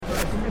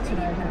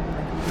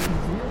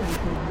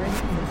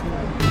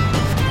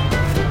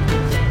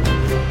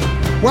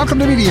Welcome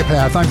to Media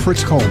Path. I'm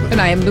Fritz Coleman.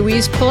 And I am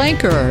Louise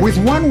Palanker. With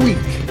 1 week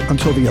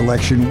until the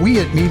election, we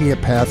at Media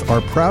Path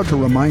are proud to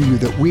remind you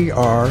that we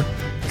are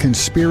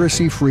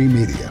conspiracy-free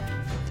media.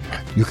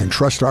 You can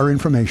trust our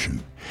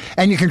information.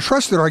 And you can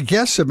trust that our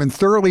guests have been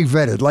thoroughly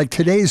vetted, like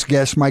today's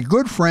guest, my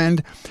good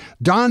friend,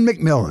 Don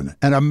McMillan,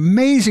 an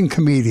amazing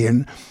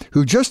comedian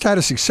who just had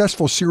a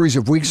successful series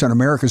of weeks on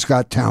America's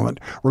Got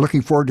Talent. We're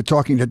looking forward to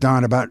talking to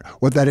Don about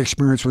what that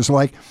experience was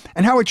like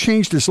and how it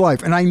changed his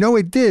life. And I know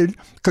it did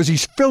because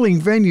he's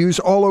filling venues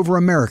all over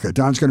America.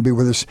 Don's going to be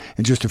with us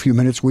in just a few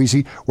minutes.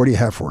 Wheezy, what do you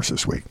have for us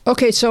this week?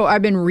 Okay, so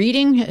I've been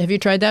reading. Have you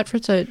tried that,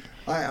 Fritz?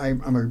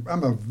 I'm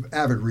an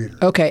avid reader.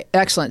 Okay,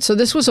 excellent. So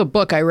this was a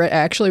book I read.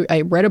 Actually,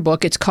 I read a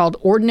book. It's called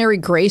Ordinary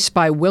Grace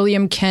by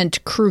William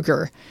Kent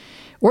Kruger.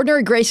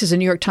 Ordinary Grace is a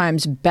New York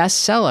Times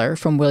bestseller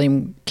from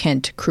William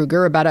Kent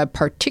Kruger about a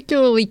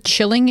particularly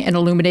chilling and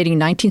illuminating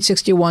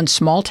 1961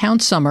 small-town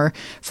summer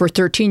for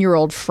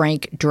 13-year-old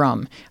Frank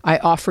Drum. I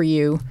offer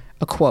you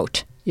a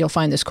quote. You'll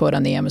find this quote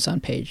on the Amazon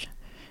page.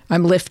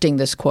 I'm lifting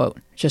this quote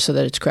just so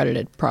that it's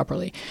credited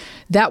properly.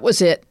 That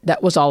was it.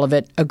 That was all of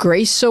it. A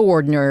grace so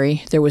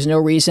ordinary, there was no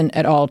reason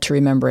at all to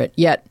remember it.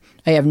 Yet,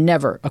 I have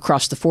never,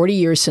 across the 40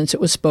 years since it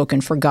was spoken,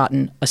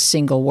 forgotten a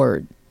single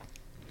word.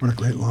 What a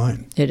great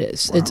line. It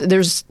is. Wow.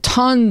 There's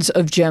tons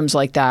of gems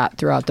like that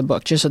throughout the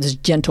book, just so this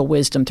gentle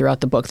wisdom throughout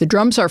the book. The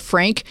Drums are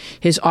Frank,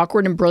 his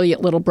awkward and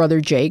brilliant little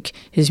brother Jake,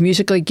 his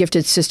musically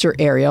gifted sister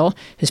Ariel,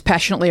 his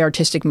passionately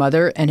artistic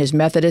mother, and his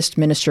Methodist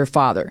minister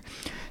father.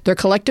 Their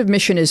collective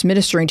mission is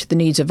ministering to the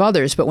needs of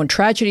others, but when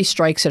tragedy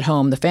strikes at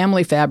home, the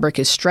family fabric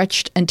is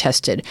stretched and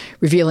tested,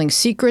 revealing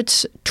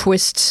secrets,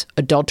 twists,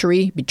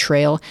 adultery,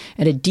 betrayal,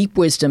 and a deep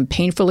wisdom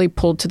painfully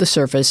pulled to the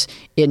surface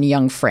in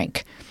young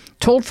Frank.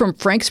 Told from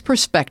Frank's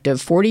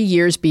perspective, 40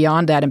 years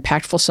beyond that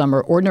impactful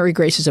summer, Ordinary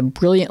Grace is a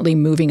brilliantly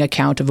moving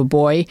account of a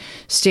boy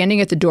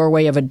standing at the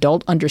doorway of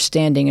adult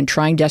understanding and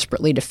trying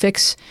desperately to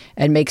fix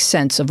and make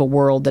sense of a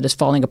world that is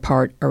falling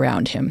apart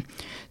around him.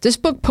 This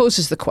book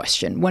poses the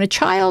question, when a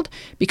child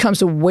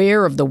becomes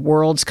aware of the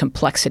world's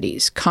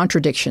complexities,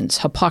 contradictions,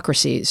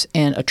 hypocrisies,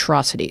 and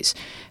atrocities,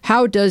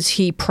 how does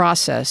he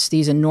process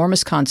these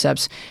enormous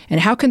concepts, and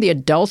how can the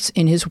adults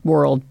in his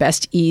world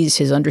best ease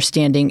his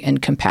understanding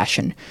and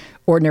compassion?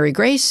 Ordinary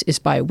Grace is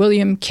by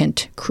William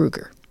Kent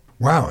Kruger.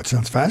 Wow, it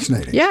sounds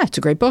fascinating. Yeah, it's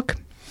a great book.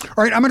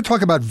 All right, I'm going to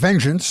talk about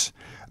Vengeance.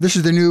 This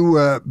is the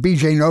new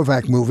B.J.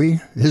 Novak movie,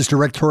 his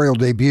directorial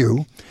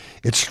debut.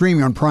 It's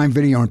streaming on Prime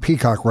Video and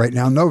Peacock right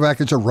now.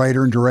 Novak is a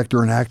writer and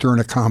director and actor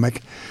and a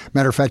comic.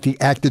 Matter of fact, he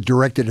acted,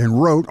 directed,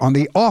 and wrote on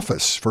The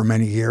Office for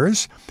many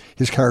years.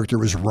 His character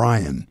was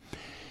Ryan.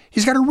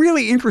 He's got a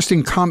really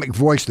interesting comic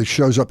voice that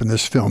shows up in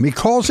this film. He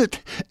calls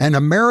it an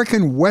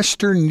American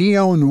Western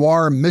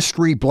neo-noir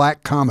mystery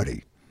black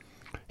comedy.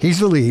 He's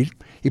the lead.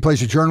 He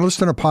plays a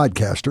journalist and a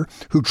podcaster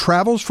who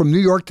travels from New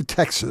York to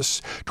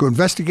Texas to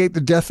investigate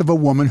the death of a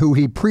woman who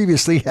he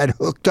previously had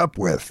hooked up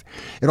with.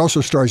 It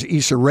also stars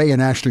Issa Rae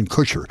and Ashton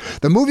Kutcher.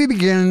 The movie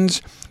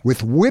begins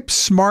with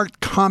whip-smart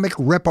comic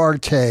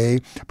repartee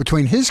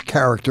between his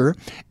character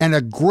and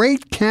a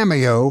great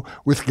cameo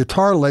with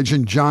guitar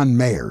legend John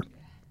Mayer.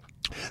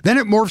 Then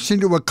it morphs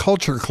into a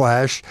culture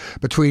clash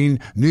between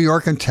New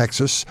York and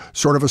Texas,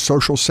 sort of a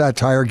social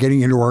satire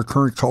getting into our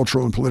current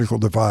cultural and political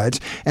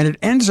divides, and it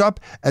ends up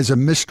as a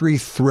mystery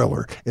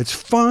thriller. It's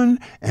fun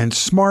and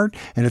smart,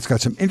 and it's got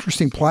some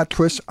interesting plot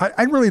twists.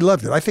 I really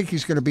loved it. I think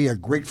he's going to be a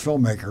great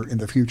filmmaker in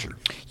the future.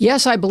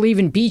 Yes, I believe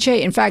in BJ.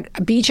 In fact,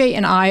 BJ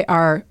and I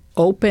are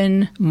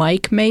open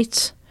mic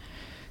mates.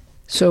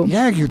 So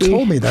yeah, you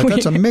told me that.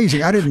 That's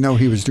amazing. I didn't know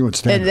he was doing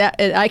stand-up.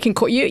 And I can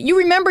you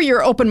remember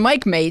your open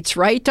mic mates,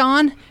 right,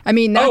 Don? I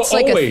mean, that's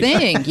like always. a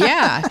thing.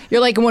 Yeah, you're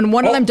like when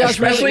one of them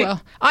does really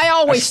well. I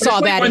always saw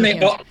that in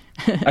him.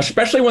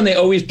 Especially when they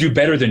always do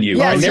better than you.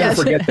 Yes, I never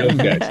forget those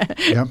guys.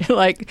 Yep.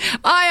 Like,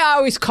 I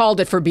always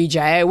called it for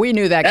BJ. We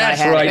knew that guy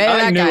That's had right. it.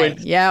 I knew it.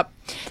 Yep.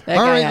 All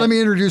right, let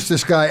me introduce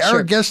this guy. Sure.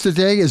 Our guest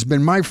today has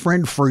been my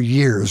friend for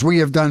years. We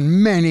have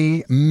done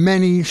many,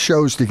 many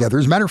shows together.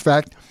 As a matter of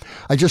fact,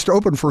 I just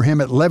opened for him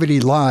at Levity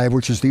Live,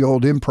 which is the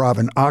old Improv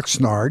in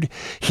Oxnard.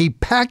 He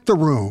packed the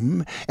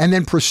room and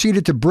then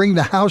proceeded to bring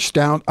the house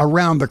down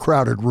around the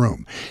crowded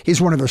room.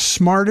 He's one of the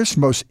smartest,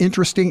 most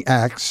interesting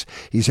acts.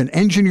 He's an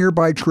engineer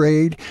by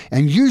trade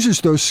and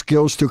uses those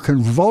skills to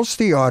convulse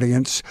the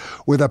audience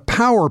with a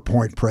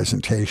PowerPoint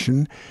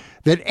presentation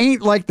that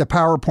ain't like the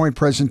PowerPoint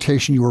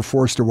presentation you were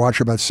forced to watch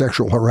about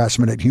sexual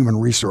harassment at Human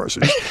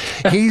Resources.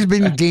 He's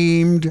been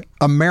deemed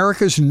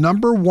America's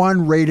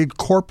 #1 rated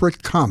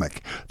corporate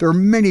comic. There are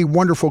many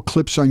wonderful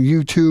clips on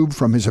YouTube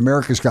from his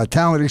America's Got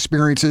Talent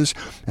experiences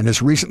and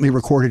his recently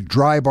recorded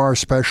Dry Bar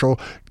special,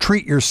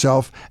 Treat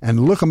Yourself,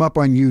 and look him up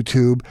on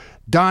YouTube.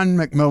 Don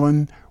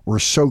McMillan, we're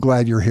so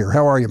glad you're here.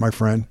 How are you, my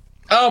friend?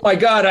 Oh, my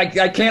God.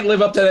 I can't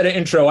live up to that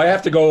intro. I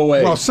have to go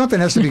away. Well, something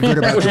has to be good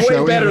about That was the way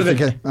show. better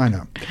than... I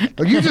know.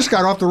 You just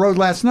got off the road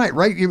last night,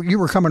 right? You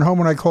were coming home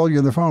when I called you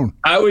on the phone.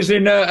 I was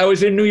in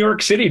New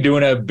York City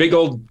doing a big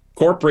old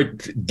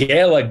corporate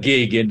gala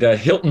gig at the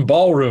Hilton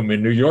Ballroom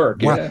in New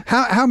York. Wow. Yeah.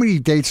 How many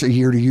dates a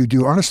year do you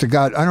do? Honest to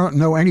God, I don't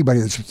know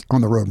anybody that's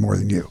on the road more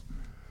than you.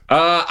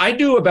 I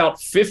do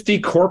about 50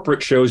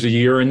 corporate shows a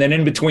year, and then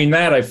in between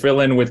that, I fill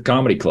in with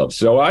comedy clubs.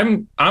 So I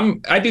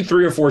do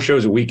 3 or 4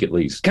 shows a week at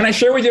least. Can I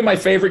share with you my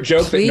favorite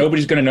joke that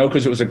nobody's going to know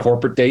because it was a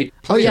corporate date?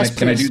 Oh, yes,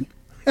 please.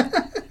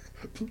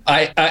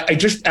 I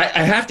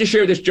have to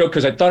share this joke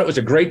because I thought it was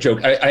a great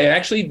joke. I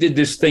actually did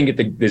this thing at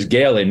this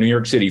gala in New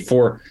York City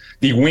for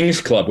the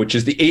Wings Club, which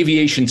is the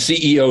aviation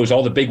CEOs,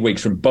 all the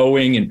bigwigs from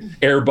Boeing and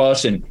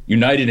Airbus and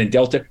United and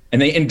Delta,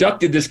 and they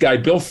inducted this guy,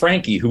 Bill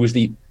Franke, who was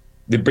the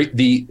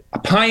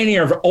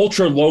pioneer of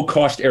ultra low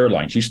cost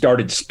airlines. He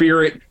started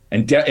Spirit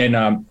and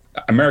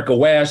America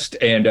West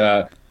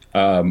and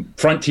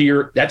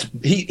Frontier.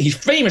 He's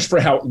famous for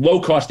how low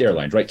cost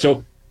airlines, right?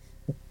 So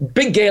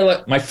big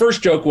gala. My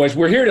first joke was,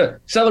 we're here to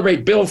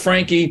celebrate Bill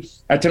Franke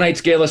at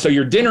tonight's gala. So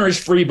your dinner is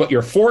free, but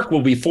your fork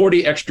will be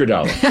 $40 extra.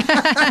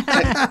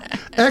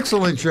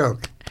 Excellent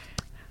joke.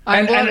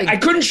 And I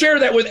couldn't share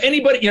that with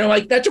anybody.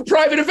 Like, that's a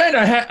private event.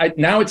 I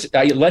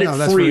let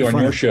it free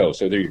on your show.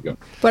 So there you go.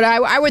 But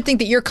I would think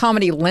that your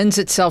comedy lends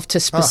itself to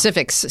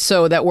specifics,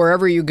 so that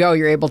wherever you go,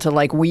 you're able to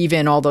like weave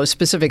in all those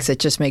specifics that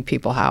just make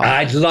people howl.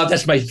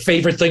 That's my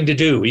favorite thing to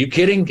do. Are you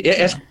kidding?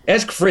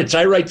 Ask Fritz.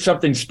 I write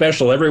something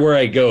special everywhere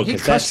I go. He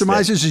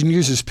customizes and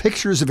uses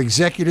pictures of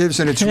executives,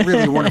 and it's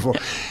really wonderful.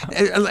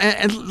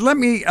 And let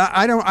me,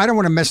 I don't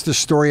want to mess this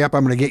story up.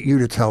 I'm going to get you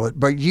to tell it.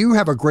 But you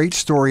have a great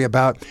story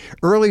about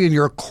early in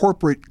your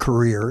corporate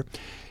career,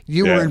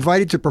 you were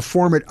invited to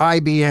perform at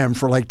IBM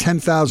for like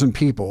 10,000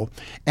 people,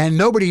 and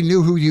nobody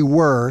knew who you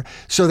were.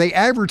 So they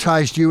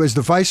advertised you as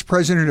the vice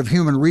president of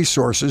human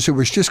resources, who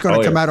was just going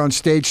to come out on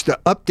stage to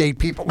update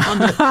people on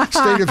the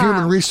state of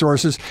human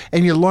resources.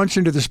 And you launched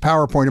into this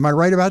PowerPoint. Am I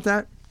right about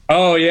that?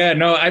 Oh, yeah.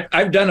 No,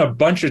 I've done a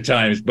bunch of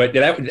times, but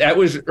that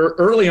was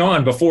early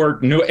on,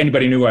 before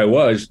anybody knew who I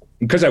was,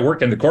 because I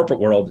worked in the corporate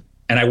world,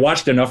 and I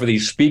watched enough of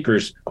these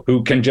speakers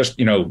who can just,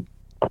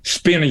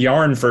 spin a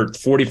yarn for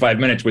 45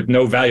 minutes with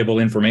no valuable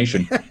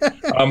information.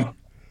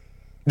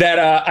 That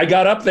I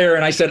got up there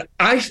and I said,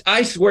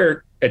 I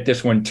swear at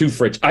this one too,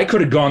 Fritz, I could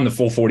have gone the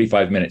full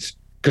 45 minutes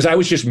because I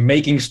was just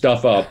making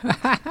stuff up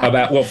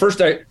about, well,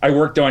 first I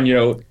worked on,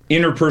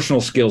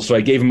 interpersonal skills. So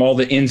I gave them all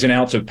the ins and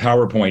outs of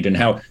PowerPoint and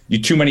how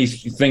too many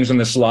things on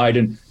the slide.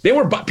 And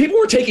people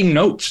were taking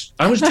notes.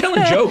 I was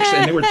telling jokes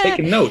and they were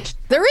taking notes.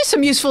 There is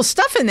some useful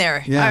stuff in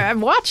there. Yeah.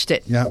 I've watched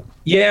it. Yeah.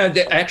 Yeah.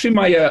 Actually,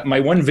 my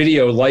one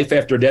video, Life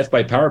After Death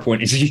by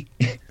PowerPoint, is,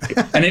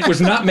 and it was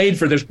not made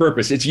for this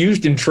purpose. It's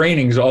used in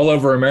trainings all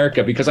over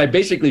America because I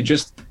basically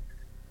just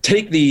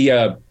take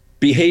the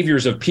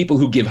behaviors of people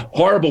who give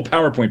horrible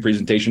PowerPoint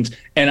presentations,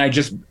 and I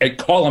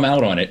call them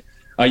out on it.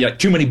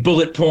 Too many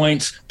bullet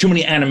points, too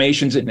many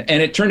animations, and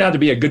it turned out to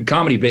be a good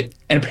comedy bit,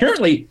 and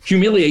apparently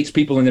humiliates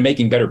people into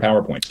making better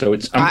PowerPoints. So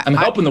I'm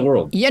helping the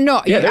world. You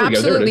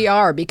absolutely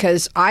are,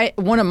 because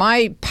one of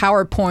my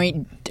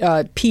PowerPoint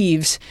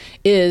peeves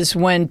is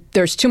when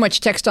there's too much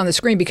text on the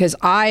screen, because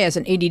I, as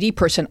an ADD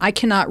person, I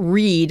cannot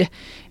read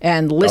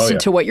and listen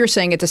to what you're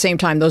saying at the same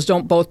time. Those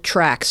don't both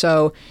track.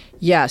 So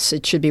yes,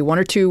 it should be 1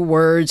 or 2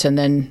 words, and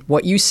then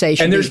what you say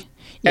should be.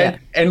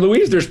 And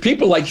Louise, there's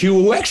people like you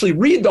who actually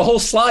read the whole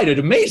slide. It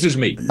amazes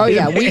me. Oh,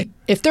 yeah.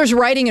 If there's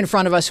writing in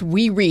front of us,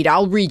 we read.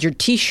 I'll read your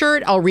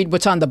T-shirt. I'll read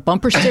what's on the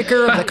bumper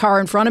sticker of the car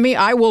in front of me.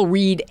 I will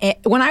read.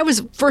 When I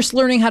was first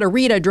learning how to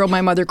read, I drove my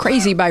mother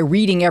crazy by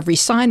reading every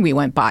sign we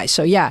went by.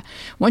 So, yeah,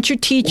 once you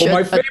teach... Well,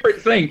 my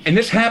favorite thing, and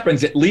this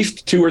happens at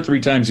least 2 or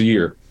 3 times a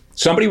year,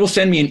 somebody will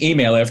send me an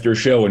email after a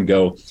show and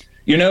go,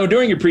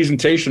 during your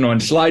presentation on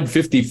slide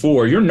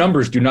 54, your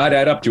numbers do not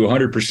add up to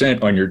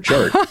 100% on your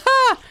chart.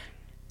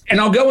 And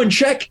I'll go and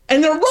check,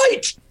 and they're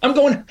right. I'm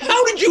going,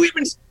 how did you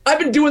even... I've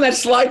been doing that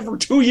slide for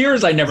 2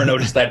 years. I never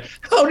noticed that.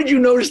 How did you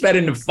notice that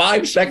in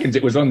 5 seconds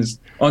it was on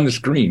the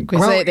screen?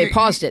 Because they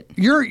paused it.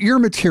 Your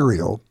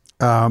material,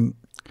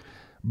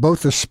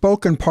 both the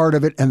spoken part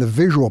of it and the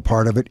visual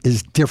part of it,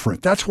 is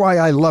different. That's why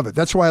I love it.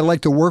 That's why I like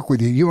to work with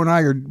you. You and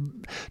I are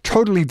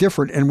totally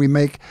different, and we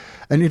make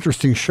an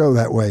interesting show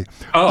that way.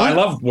 Oh, I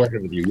love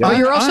working with you.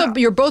 Yeah.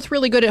 You're both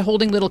really good at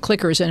holding little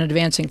clickers and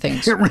advancing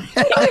things.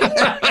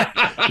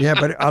 Yeah,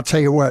 but I'll tell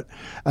you what,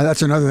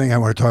 that's another thing I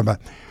want to talk about.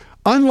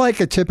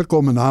 Unlike a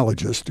typical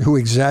monologist who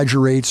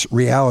exaggerates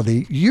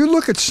reality, you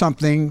look at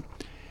something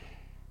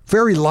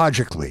very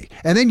logically,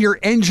 and then your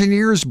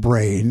engineer's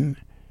brain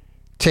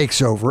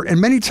takes over,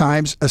 and many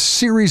times a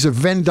series of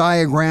Venn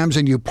diagrams,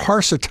 and you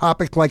parse a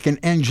topic like an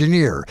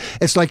engineer.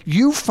 It's like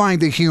you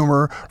find the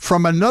humor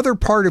from another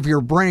part of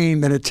your brain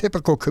than a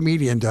typical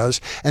comedian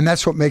does, and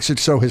that's what makes it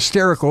so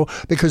hysterical,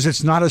 because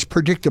it's not as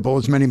predictable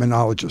as many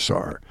monologists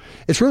are.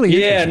 It's really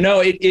interesting.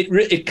 No,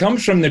 it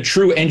comes from the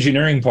true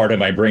engineering part of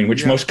my brain,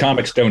 which most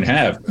comics don't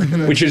have,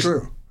 which is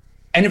true.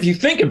 And if you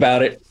think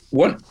about it,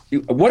 what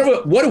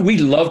do we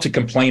love to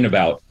complain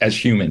about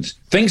as humans?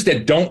 Things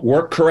that don't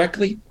work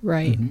correctly.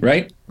 Right. Mm-hmm.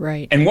 Right.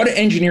 Right. And what do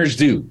engineers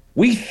do?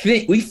 We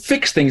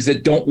fix things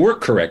that don't work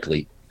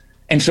correctly.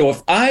 And so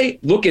if I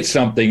look at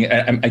something,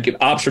 I get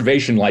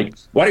observation like,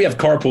 why do you have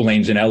carpool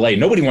lanes in LA?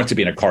 Nobody wants to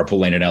be in a carpool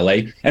lane in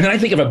LA. And then I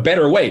think of a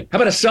better way. How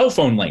about a cell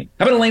phone lane?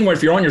 How about a lane where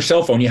if you're on your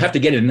cell phone, you have to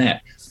get in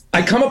that?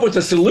 I come up with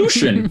a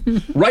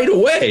solution right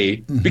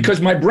away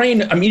because my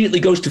brain immediately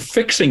goes to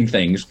fixing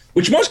things,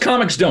 which most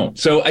comics don't.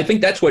 So I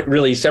think that's what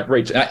really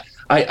separates.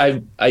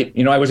 I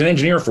was an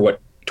engineer for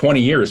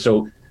 20 years.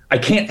 So I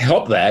can't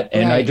help that,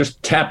 and right. I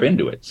just tap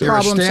into it. So You're a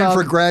Problem Stanford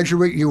solved.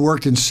 graduate. You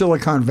worked in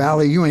Silicon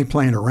Valley. You ain't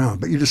playing around,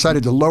 but you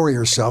decided to lower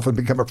yourself and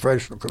become a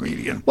professional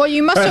comedian. Well,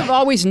 you must have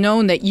always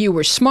known that you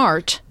were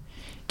smart.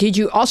 Did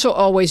you also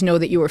always know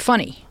that you were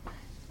funny?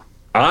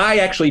 I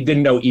actually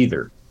didn't know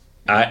either.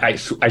 I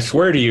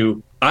swear to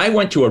you, I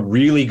went to a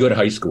really good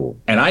high school,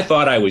 and I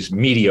thought I was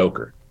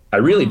mediocre. I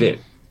really did.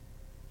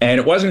 And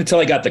it wasn't until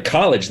I got to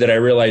college that I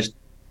realized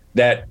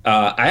that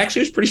I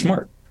actually was pretty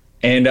smart.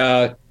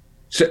 And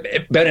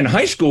but in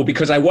high school,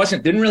 because I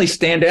didn't really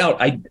stand out,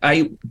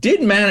 I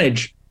did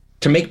manage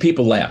to make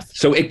people laugh.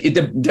 So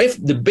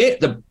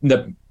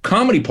the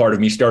comedy part of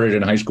me started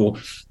in high school,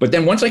 but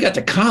then once I got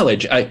to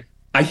college, I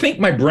think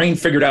my brain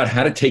figured out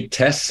how to take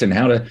tests and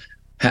how to.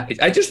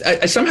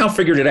 I somehow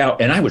figured it out,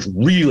 and I was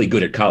really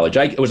good at college.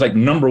 I was like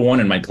 #1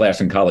 in my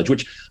class in college,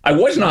 which I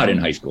was not in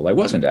high school. I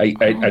wasn't.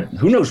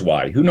 Who knows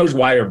why? Who knows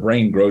why our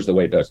brain grows the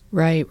way it does?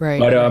 Right.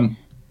 But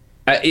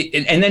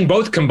and then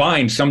both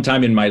combined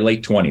sometime in my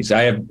late 20s.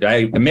 I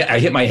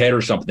hit my head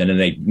or something, and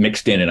they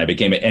mixed in, and I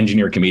became an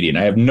engineer comedian.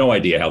 I have no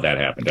idea how that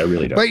happened. I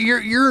really don't. But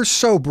you're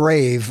so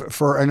brave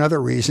for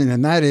another reason,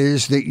 and that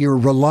is that you're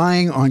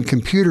relying on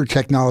computer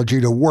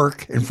technology to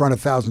work in front of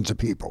thousands of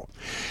people.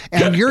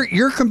 And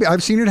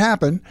I've seen it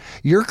happen.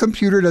 Your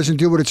computer doesn't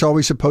do what it's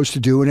always supposed to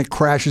do, and it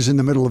crashes in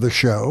the middle of the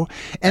show.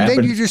 And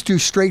then you just do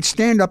straight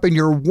stand-up, and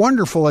you're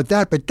wonderful at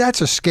that. But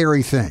that's a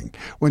scary thing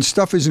when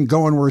stuff isn't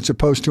going where it's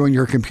supposed to on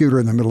your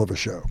computer in the middle of a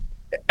show.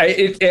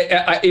 In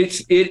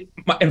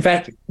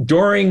fact,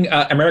 during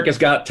America's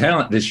Got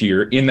Talent this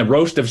year, in the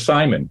roast of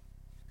Simon,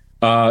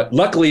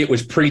 luckily it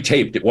was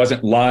pre-taped. It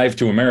wasn't live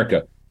to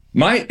America.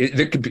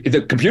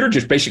 The computer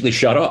just basically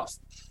shut off,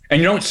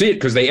 and you don't see it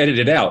because they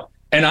edited it out.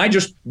 And I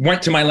just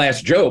went to my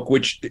last joke,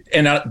 which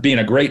ended up being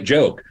a great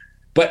joke.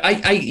 But I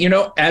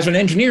as an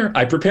engineer,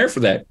 I prepare for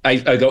that. I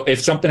go, if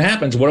something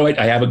happens, what do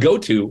I have a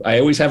go-to? I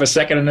always have a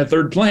second and a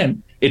third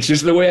plan. It's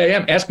just the way I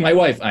am. Ask my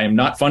wife. I am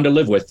not fun to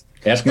live with.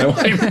 Ask my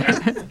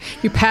wife.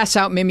 You pass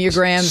out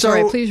mimeograms. So, all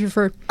right, please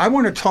refer. I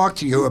want to talk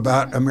to you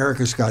about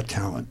America's Got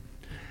Talent.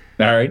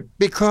 All right.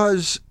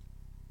 Because,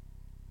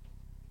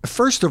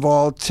 first of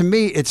all, to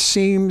me, it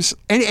seems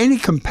any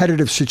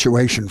competitive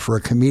situation for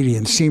a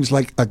comedian seems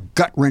like a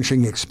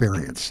gut-wrenching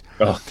experience.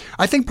 Oh.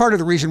 I think part of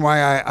the reason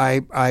why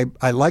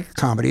I like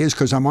comedy is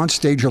because I'm on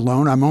stage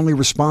alone. I'm only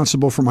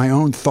responsible for my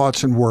own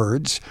thoughts and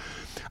words.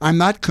 I'm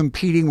not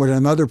competing with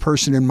another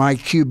person in my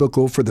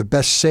cubicle for the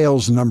best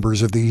sales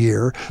numbers of the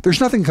year.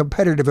 There's nothing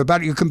competitive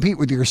about it. You compete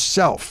with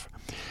yourself.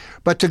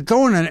 But to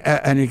go in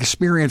an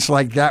experience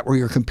like that where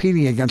you're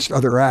competing against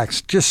other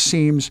acts just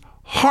seems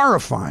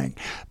horrifying.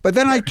 But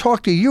then I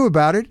talked to you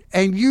about it,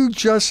 and you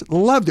just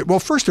loved it. Well,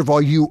 first of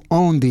all, you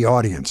owned the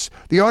audience.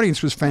 The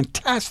audience was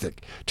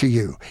fantastic to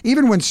you.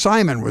 Even when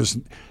Simon was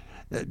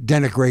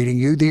denigrating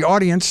you, the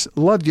audience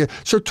loved you.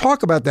 So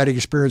talk about that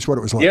experience, what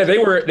it was like. Yeah, they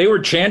were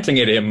chanting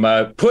at him,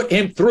 put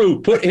him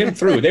through.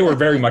 They were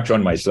very much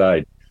on my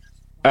side.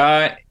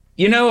 I've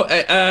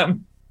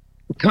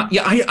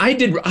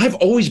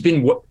always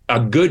been a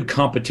good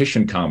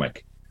competition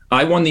comic.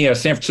 I won the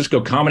San Francisco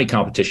comedy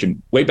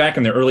competition way back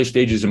in the early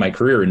stages of my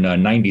career in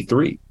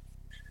 '93.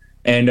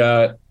 And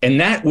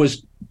that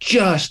was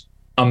just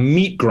a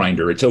meat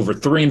grinder. It's over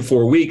 3 and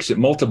 4 weeks at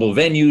multiple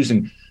venues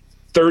and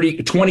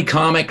 20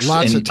 comics.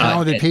 Lots of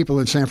talented people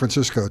in San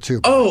Francisco, too.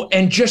 Oh,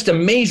 and just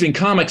amazing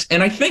comics.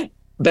 And I think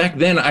back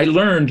then I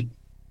learned,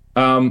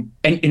 and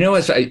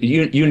as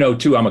you know,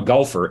 too, I'm a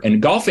golfer,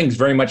 and golfing's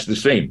very much the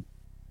same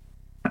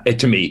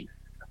to me.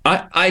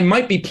 I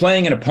might be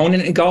playing an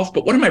opponent in golf,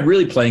 but what am I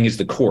really playing is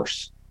the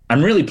course.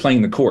 I'm really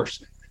playing the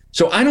course.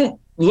 So I don't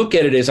look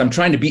at it as I'm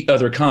trying to beat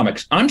other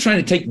comics. I'm trying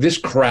to take this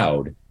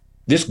crowd,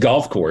 this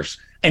golf course,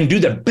 and do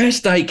the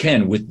best I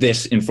can with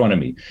this in front of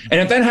me. And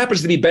if that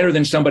happens to be better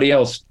than somebody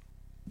else,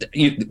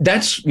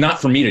 that's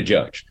not for me to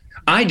judge.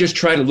 I just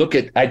try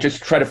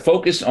to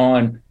focus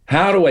on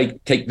how do I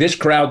take this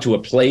crowd to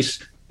a place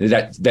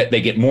that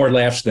they get more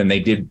laughs than they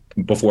did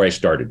before I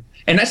started.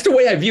 And that's the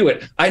way I view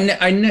it.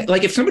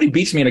 Like if somebody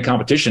beats me in a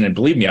competition, and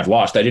believe me, I've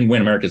lost. I didn't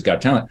win America's Got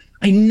Talent.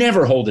 I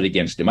never hold it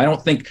against them. I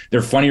don't think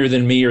they're funnier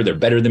than me or they're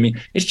better than me.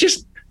 It's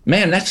just,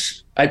 man,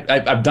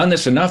 I've done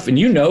this enough. And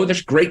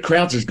there's great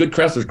crowds. There's good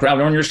crowds. There's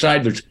crowd on your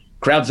side. There's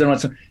crowds that are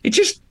on. It's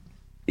just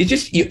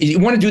you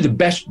want to do the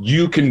best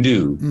you can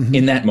do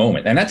in that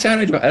moment. And that's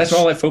that's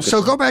all I focus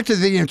on. So go back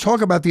to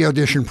talk about the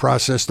audition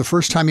process, the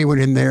first time you went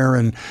in there,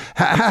 and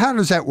how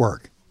does that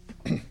work?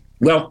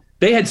 Well,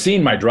 they had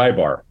seen my dry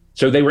bar.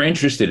 So they were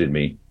interested in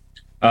me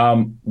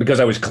because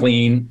I was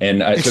clean.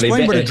 And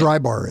explain what a dry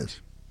bar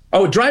is.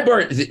 Oh, Dry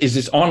Bar is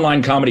this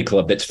online comedy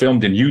club that's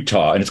filmed in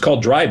Utah, and it's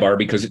called Dry Bar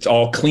because it's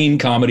all clean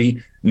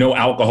comedy, no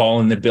alcohol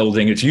in the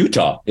building. It's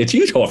Utah. It's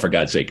Utah, for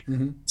God's sake.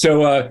 Mm-hmm.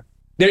 So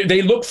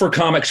they look for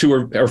comics who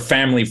are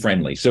family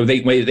friendly. So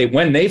they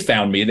when they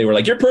found me, they were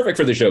like, "You're perfect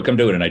for the show. Come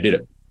do it," and I did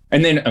it.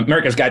 And then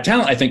America's Got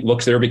Talent, I think,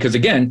 looks there because,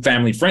 again,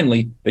 family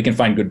friendly. They can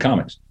find good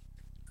comics.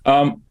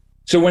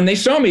 So when they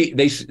saw me,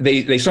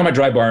 they saw my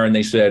Dry Bar and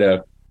they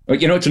said,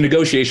 it's a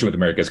negotiation with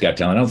America's Got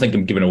Talent. I don't think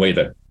I'm giving away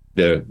the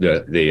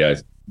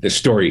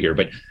story here,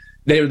 but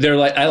they're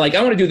like, I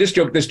want to do this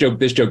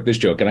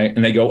joke,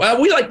 and they go,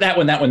 we like that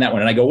one,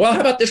 and I go, well,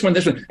 how about this one,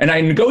 and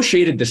I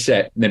negotiated the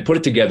set, and then put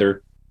it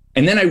together,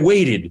 and then I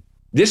waited.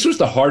 This was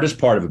the hardest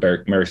part of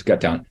America's Got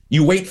Talent.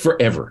 You wait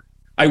forever.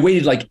 I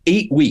waited like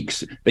 8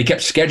 weeks. They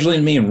kept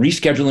scheduling me and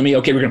rescheduling me.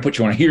 Okay, we're going to put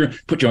you on here,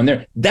 put you on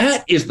there.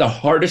 That is the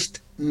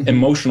hardest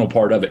emotional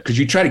part of it, because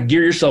you try to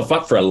gear yourself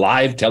up for a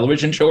live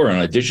television show or an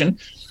audition.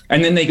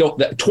 And then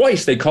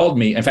twice they called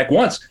me. In fact,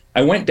 once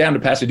I went down to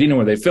Pasadena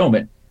where they film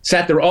it,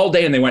 sat there all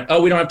day, and they went,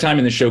 "Oh, we don't have time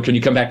in the show. Can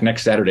you come back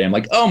next Saturday?" I'm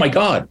like, "Oh my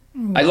God,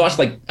 I lost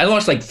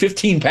like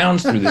 15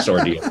 pounds through this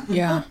ordeal."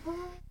 Yeah.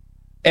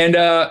 And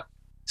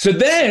so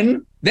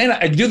then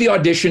I do the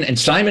audition, and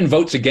Simon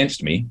votes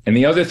against me, and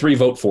the other 3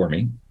 vote for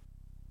me.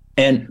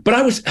 But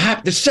I was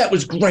happy. The set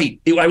was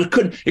great. It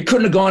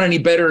couldn't have gone any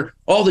better.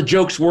 All the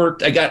jokes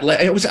worked.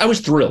 I was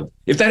thrilled.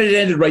 If that had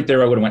ended right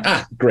there, I would have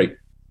went, great.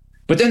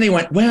 But then they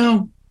went,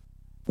 "Well,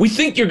 we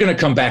think you're going to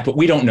come back, but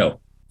we don't know."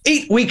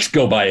 8 weeks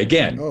go by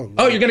again.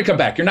 Oh, you're going to come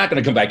back. You're not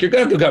going to come back. You're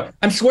going to go.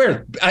 I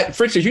swear,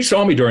 for instance, you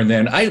saw me during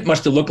then. I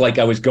must have looked like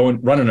I was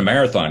running a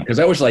marathon, because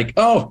I was like,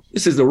 "Oh,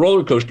 this is the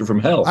roller coaster from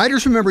hell." I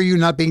just remember you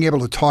not being able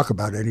to talk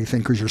about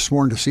anything because you're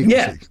sworn to secrecy.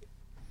 Yeah.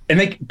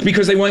 And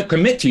because they won't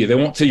commit to you. They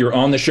won't say you're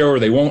on the show or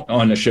they won't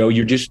on the show.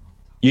 You just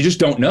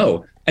don't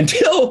know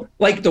until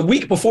like the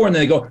week before, and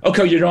then they go,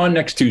 "Okay, you're on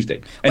next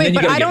Tuesday." And then you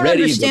got to get ready. I don't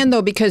understand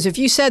though, because if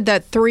you said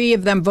that 3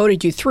 of them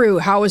voted you through,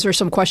 how is there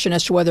some question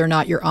as to whether or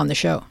not you're on the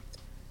show?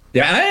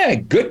 Yeah,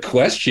 good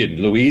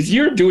question, Louise.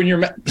 You're doing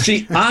your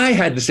see. I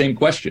had the same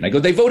question. I go,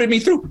 "They voted me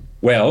through."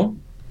 Well,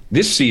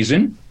 this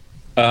season,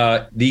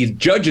 the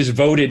judges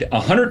voted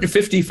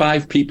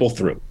 155 people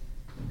through,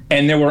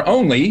 and there were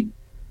only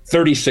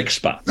 36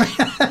 spots.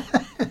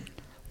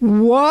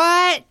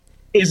 What?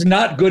 Is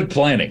not good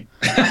planning.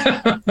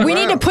 We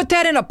need to put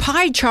that in a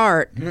pie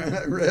chart.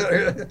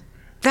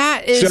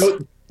 That is. So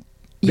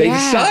they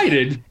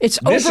decided it's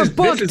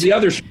overbooked. This is the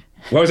other.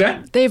 What was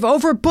that? They've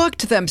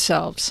overbooked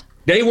themselves.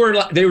 They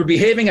were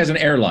behaving as an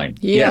airline.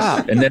 Yeah.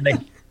 Yes. And then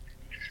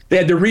they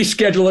had to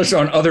reschedule us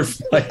on other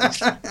flights.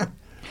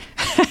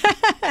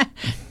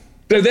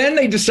 So then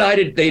they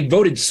decided they'd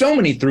voted so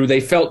many through, they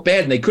felt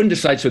bad and they couldn't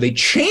decide. So they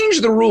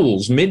changed the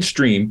rules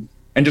midstream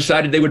and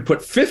decided they would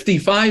put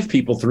 55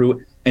 people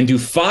through and do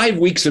 5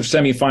 weeks of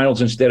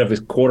semifinals instead of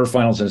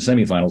quarterfinals and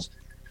semifinals.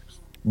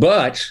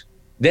 But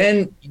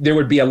then there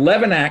would be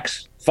 11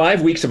 acts,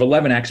 5 weeks of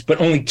 11 acts,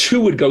 but only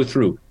 2 would go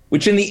through,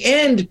 which in the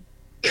end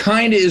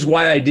kind of is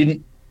why I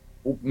didn't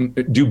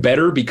do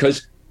better,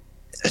 because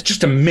it's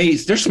just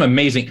amazing. There's some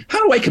amazing.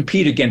 How do I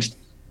compete against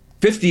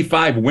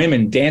 55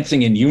 women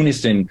dancing in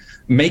unison,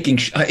 making?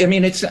 I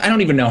mean, I don't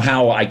even know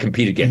how I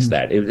compete against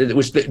that. It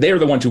was they're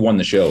the ones who won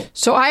the show.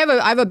 So I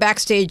have a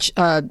backstage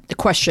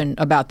question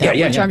about that,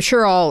 which I'm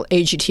sure all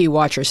AGT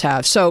watchers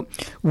have. So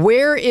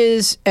where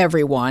is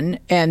everyone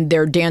and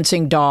their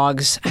dancing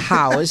dogs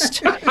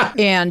housed?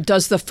 And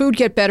does the food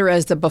get better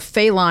as the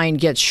buffet line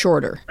gets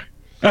shorter?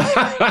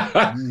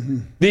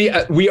 We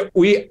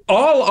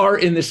all are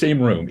in the same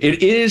room.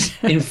 It is,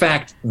 in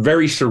fact,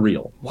 very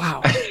surreal.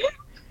 Wow.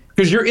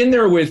 Because you're in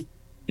there with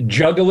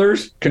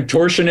jugglers,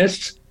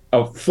 contortionists,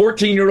 a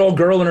 14-year-old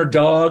girl and her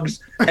dogs.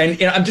 And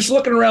I'm just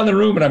looking around the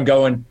room and I'm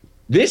going,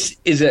 this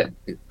is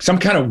some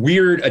kind of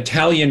weird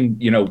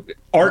Italian,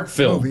 art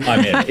film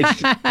I'm in.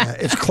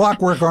 It's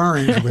Clockwork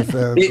Orange with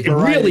it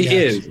really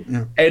is.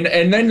 Yeah.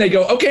 And then they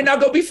go, "Okay, now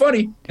go be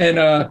funny." And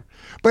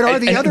but are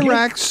the other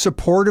acts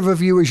supportive of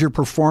you as you're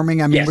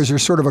performing? I mean, was there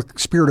sort of a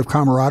spirit of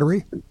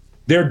camaraderie?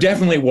 There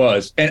definitely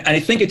was. And I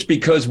think it's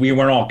because we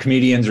weren't all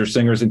comedians or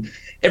singers, and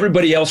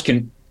everybody else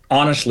can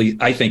honestly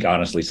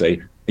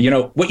say,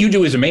 what you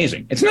do is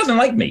amazing. It's nothing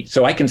like me,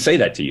 so I can say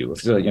that to you.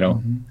 So,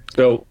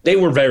 So they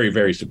were very,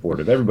 very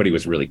supportive. Everybody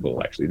was really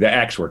cool, actually. The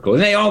acts were cool.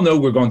 And they all know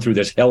we're going through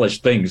this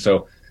hellish thing,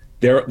 so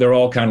they're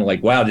all kind of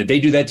like, "Wow, did they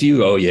do that to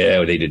you?" "Oh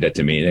yeah, they did that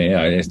to me."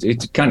 Yeah,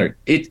 it's kind of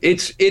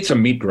it's a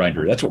meat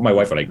grinder. That's what my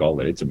wife and I called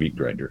it. It's a meat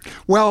grinder.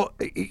 Well,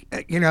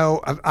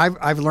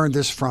 I've learned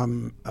this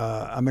from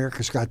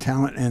America's Got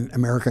Talent and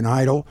American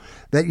Idol,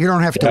 that you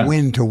don't have to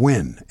win to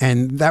win,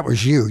 and that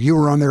was you. You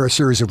were on there a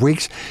series of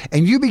weeks,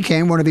 and you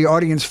became one of the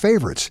audience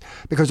favorites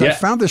because I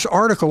found this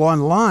article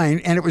online,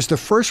 and it was the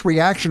first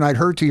reaction I'd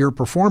heard to your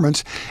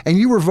performance, and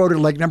you were voted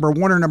like number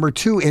 1 or number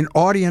 2 in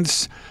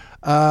audience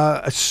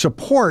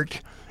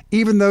support,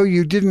 even though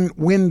you didn't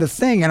win the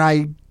thing. And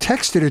I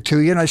texted it to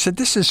you and I said,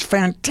 "This is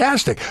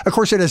fantastic." Of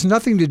course, it has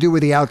nothing to do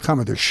with the outcome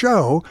of the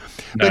show,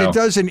 but it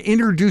does in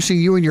introducing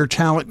you and your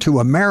talent to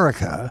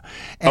America.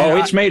 And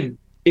it's made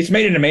it's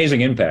made an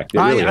amazing impact. It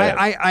really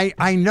has.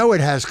 I know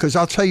it has, because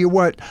I'll tell you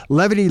what,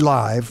 Levity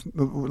Live,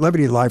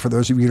 for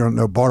those of you who don't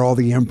know, bought all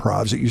the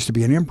improvs. It used to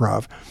be an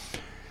improv,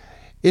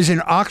 is in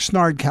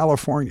Oxnard,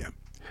 California.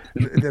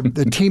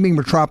 The teeming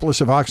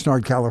metropolis of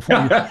Oxnard,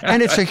 California.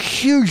 And it's a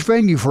huge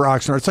venue for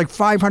Oxnard. It's like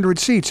 500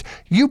 seats.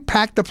 You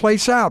packed the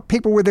place out.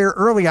 People were there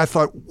early. I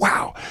thought,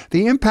 wow,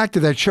 the impact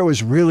of that show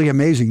is really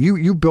amazing.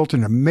 You built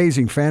an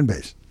amazing fan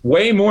base.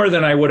 Way more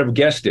than I would have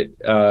guessed it.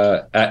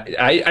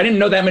 I didn't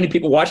know that many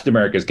people watched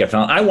America's Got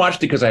Talent. I watched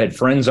it because I had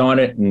friends on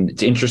it, and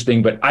it's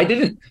interesting, but I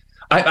didn't.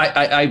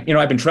 I've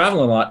been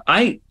traveling a lot.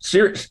 I've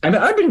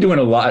been doing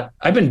a lot.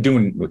 I've been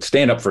doing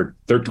stand-up for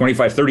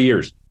 25, 30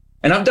 years.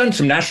 And I've done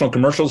some national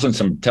commercials and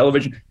some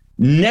television.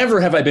 Never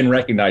have I been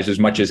recognized as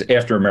much as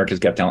after America's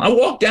Got Talent. I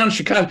walk down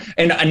Chicago,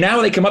 and now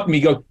they come up to me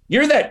and go,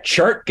 "You're that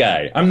chart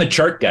guy." I'm the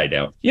chart guy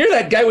now. You're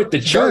that guy with the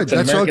charts. Good.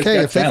 That's okay.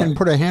 If they can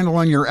put a handle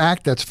on your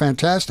act, that's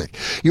fantastic.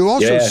 You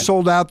also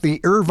sold out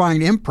the Irvine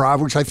Improv,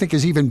 which I think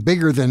is even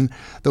bigger than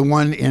the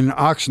one in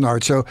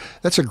Oxnard. So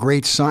that's a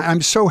great sign.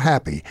 I'm so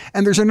happy.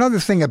 And there's another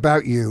thing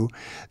about you,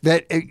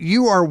 that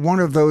you are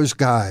one of those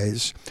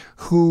guys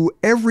who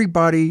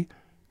everybody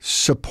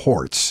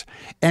supports.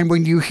 And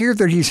when you hear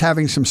that he's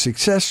having some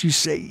success, you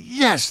say,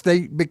 yes,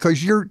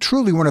 because you're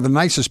truly one of the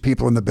nicest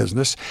people in the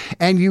business,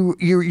 and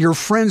you're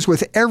friends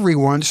with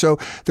everyone. So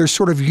there's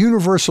sort of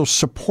universal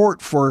support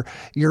for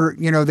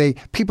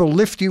people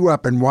lift you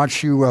up and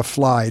watch you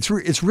fly.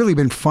 It's really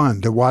been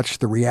fun to watch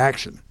the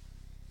reaction.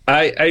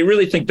 I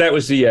really think that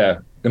was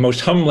the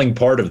most humbling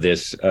part of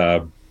this.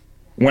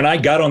 When I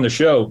got on the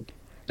show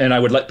and I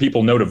would let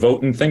people know to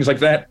vote and things like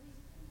that,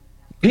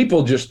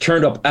 people just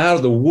turned up out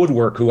of the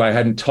woodwork who I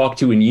hadn't talked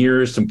to in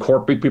years, some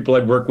corporate people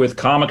I'd worked with,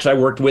 comics I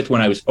worked with when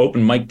I was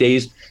open mic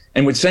days,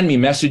 and would send me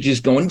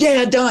messages going,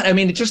 yeah, Don. I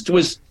mean, it just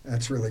was.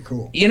 That's really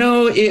cool.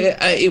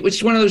 It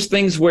was one of those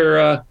things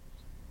where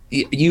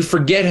you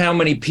forget how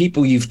many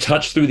people you've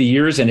touched through the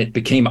years, and it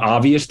became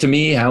obvious to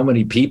me how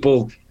many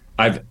people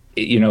have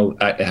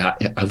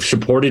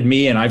supported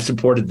me and I've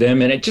supported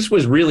them. And it just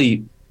was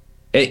really,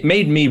 it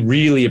made me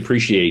really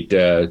appreciate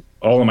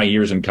all of my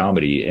years in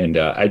comedy. And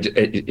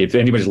if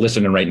anybody's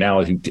listening right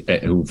now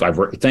who I've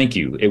worked, thank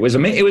you. It was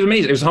amazing.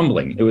 It was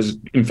humbling. It was,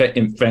 in fact,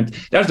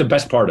 that was the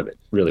best part of it.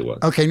 Really was.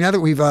 Okay, now that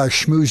we've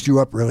schmoozed you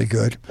up really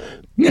good,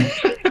 do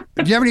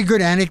you have any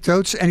good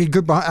anecdotes? Any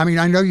good? I mean,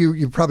 I know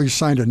you probably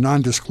signed a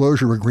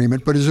non-disclosure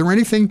agreement, but is there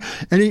any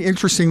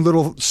interesting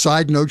little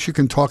side notes you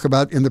can talk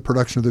about in the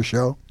production of the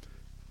show?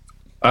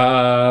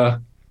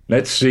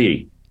 Let's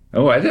see.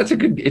 Oh, it's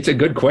a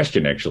good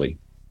question, actually.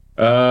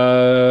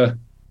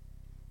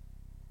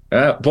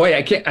 Boy,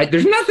 I can't.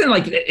 There's nothing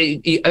like.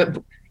 The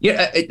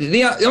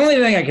only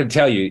thing I can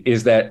tell you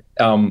is that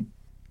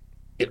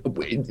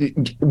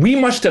we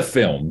must have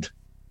filmed.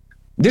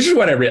 This is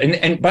what I read,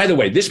 and by the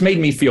way, this made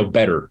me feel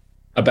better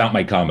about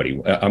my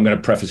comedy. I'm going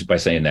to preface it by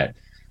saying that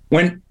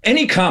when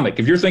any comic,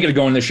 if you're thinking of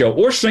going to the show,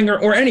 or singer,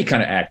 or any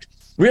kind of act,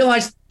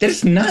 realize that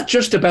it's not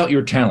just about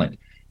your talent.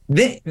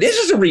 This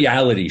is a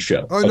reality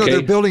show. Oh, no,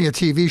 they're building a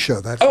TV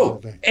show. That's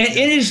and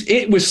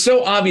it was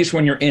so obvious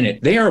when you're in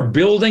it. They are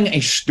building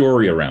a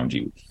story around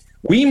you.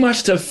 We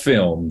must have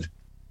filmed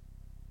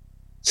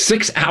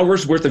 6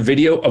 hours worth of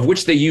video, of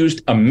which they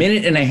used 1.5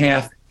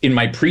 minutes in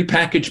my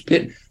prepackaged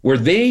pit, where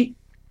they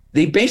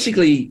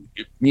basically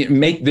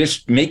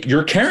make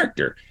your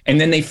character,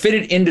 and then they fit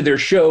it into their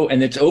show,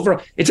 and it's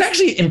overall. It's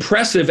actually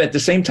impressive at the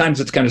same time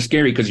as it's kind of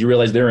scary because you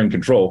realize they're in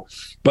control.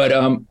 But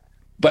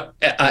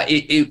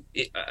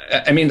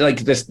I mean,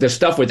 like the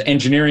stuff with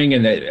engineering,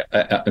 and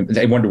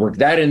they wanted to work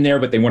that in there,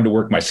 but they wanted to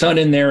work my son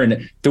in there,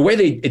 and the way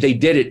they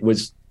did it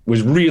was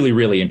really,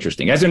 really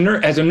interesting. As a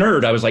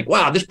nerd, I was like,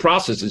 wow, this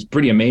process is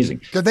pretty amazing.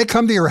 Did they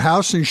come to your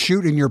house and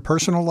shoot in your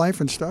personal life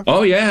and stuff?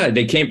 Oh yeah,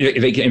 they came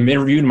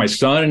interviewed my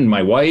son and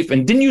my wife,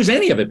 and didn't use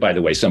any of it, by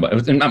the way.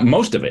 Not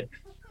most of it,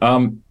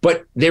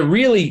 but they're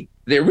really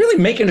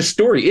making a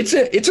story. It's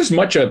as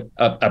much a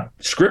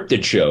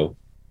scripted show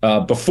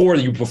before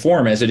you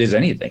perform as it is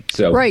anything.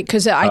 So right,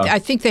 because I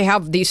think they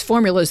have these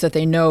formulas that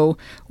they know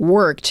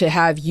work to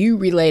have you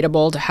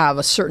relatable, to have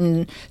a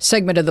certain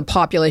segment of the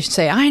population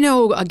say, I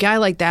know a guy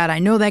like that. I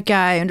know that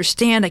guy. I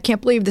understand. I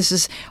can't believe this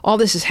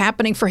is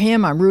happening for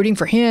him. I'm rooting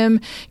for him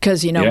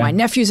because, my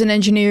nephew's an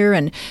engineer.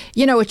 And,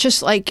 it's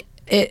just like,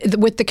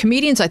 with the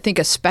comedians, I think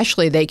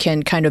especially, they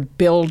can kind of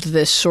build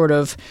this sort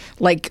of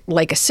like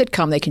a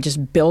sitcom. They can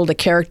just build a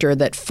character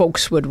that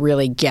folks would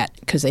really get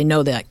because they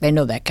know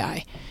that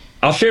guy.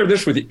 I'll share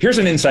this with you. Here's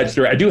an inside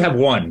story. I do have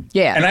one.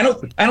 Yeah. And I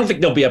don't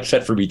think they'll be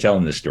upset for me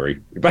telling this story.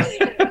 But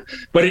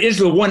it is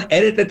the one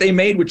edit that they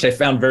made, which I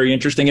found very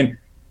interesting. And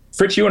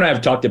Fritz, you and I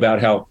have talked about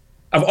how,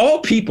 of all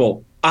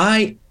people,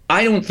 I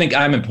don't think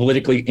I'm a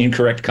politically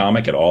incorrect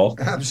comic at all.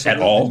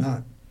 Absolutely at all.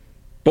 Not.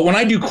 But when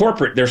I do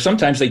corporate,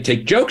 sometimes they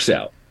take jokes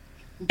out.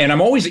 And I'm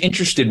always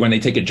interested when they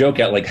take a joke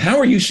out, like, how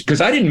are you,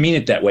 because I didn't mean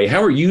it that way.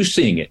 How are you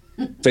seeing it?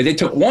 So they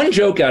took one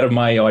joke out of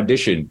my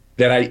audition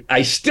that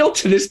I still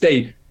to this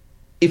day,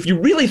 if you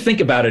really think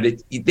about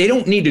it, they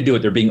don't need to do it.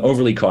 They're being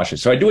overly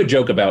cautious. So I do a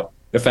joke about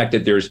the fact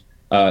that there's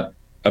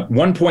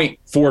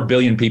 1.4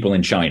 billion people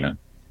in China,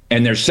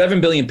 and there's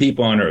 7 billion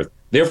people on Earth.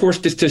 Therefore,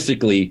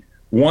 statistically,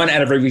 1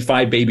 out of every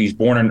 5 babies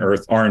born on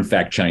Earth are in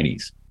fact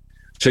Chinese.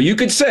 So you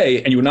could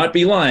say, and you would not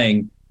be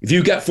lying, if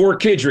you've got 4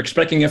 kids, you're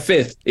expecting a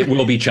 5th, it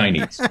will be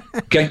Chinese.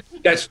 Okay,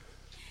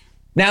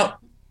 now.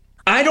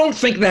 I don't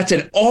think that's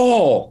at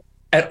all.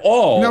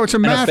 No, it's a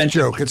math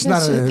joke. It's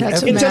not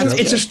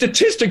it's a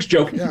statistics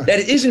joke that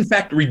is in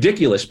fact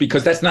ridiculous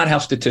because that's not how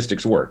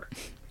statistics work.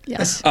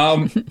 Yes.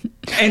 I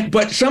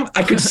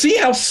could see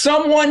how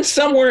someone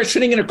somewhere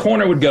sitting in a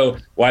corner would go,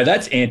 "Why,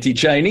 that's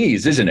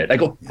anti-Chinese, isn't it?" I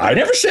go, "I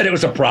never said it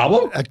was a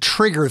problem." A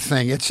trigger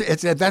thing.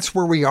 That's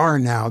where we are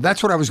now.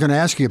 That's what I was going to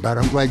ask you about.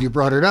 I'm glad you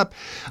brought it up.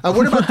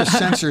 What about the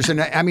censors?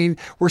 And I mean,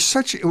 we're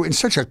in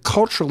such a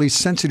culturally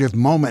sensitive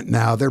moment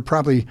now. They're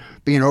probably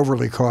being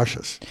overly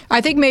cautious.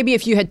 I think maybe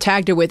if you had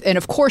tagged it with, and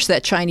of course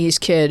that Chinese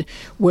kid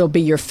will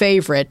be your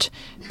favorite,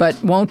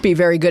 but won't be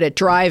very good at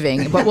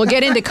driving, but will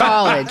get into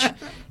college.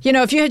 You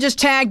know, if you had just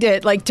tagged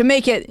it, like to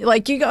make it,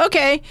 like you go,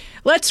 okay,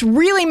 let's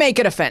really make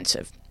it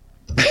offensive.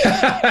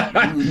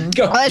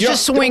 Let's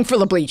just swing for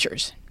the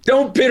bleachers.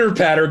 Don't pitter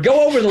patter.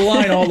 Go over the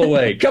line all the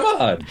way. Come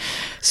on.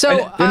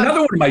 So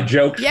another one of my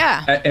jokes.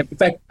 Yeah. In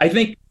fact, I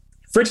think,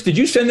 Fritz, did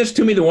you send this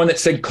to me? The one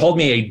that called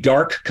me a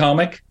dark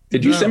comic?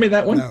 Did you send me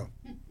that one? No.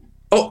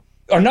 Oh,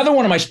 another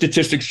one of my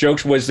statistics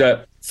jokes was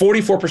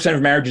 44%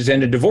 of marriages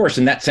end in divorce,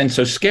 and that sounds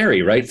so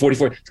scary, right?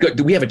 44.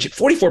 Do we have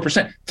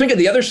 44%? Think of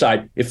the other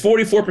side. If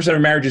 44%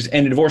 of marriages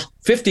end in divorce,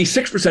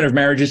 56% of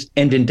marriages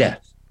end in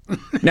death.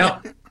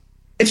 Now,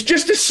 it's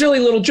just a silly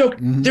little joke.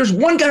 Mm-hmm. There's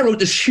one guy who wrote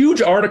this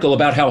huge article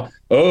about how,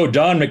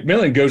 Don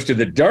McMillan goes to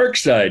the dark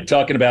side,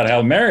 talking about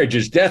how marriage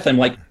is death. I'm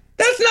like,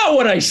 that's not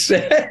what I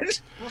said.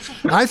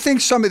 I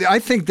think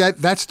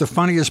that's the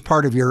funniest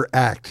part of your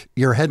act,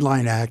 your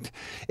headline act,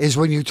 is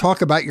when you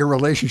talk about your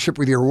relationship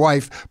with your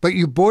wife, but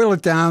you boil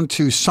it down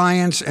to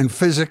science and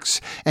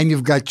physics, and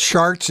you've got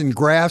charts and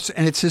graphs,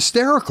 and it's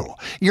hysterical.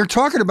 You're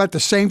talking about the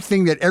same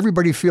thing that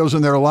everybody feels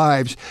in their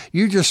lives.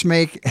 You just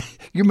make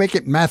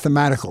it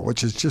mathematical,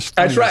 which is just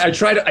funny.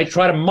 That's right. I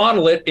try to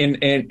model it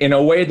in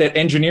a way that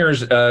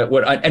engineers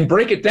would, and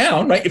break it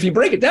down. Right? If you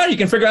break it down, you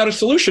can figure out a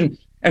solution.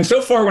 And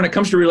so far, when it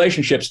comes to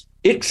relationships,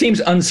 it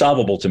seems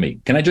unsolvable to me.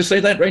 Can I just say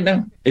that right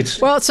now?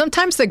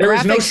 Sometimes there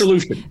is no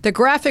solution. The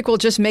graphic will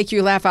just make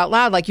you laugh out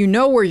loud, like you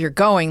know where you're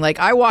going. Like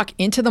I walk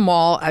into the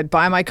mall, I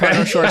buy my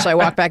cargo shorts, I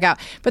walk back out.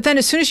 But then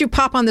as soon as you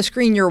pop on the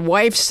screen,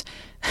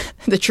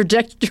 the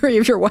trajectory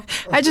of your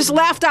wife, I just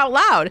laughed out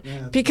loud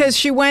because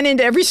she went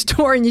into every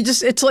store and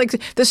it's like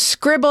the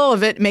scribble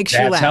of it makes you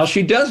laugh. That's how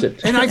she does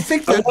it. And I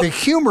think that the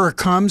humor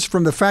comes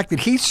from the fact that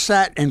he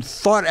sat and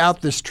thought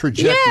out this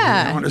trajectory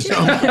on his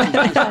own.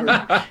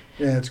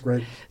 Yeah, it's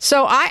great.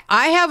 So I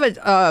have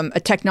a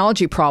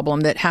technology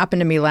problem that happened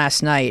to me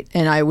last night,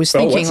 and I was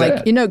thinking,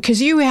 because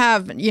you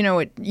have,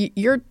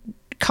 you're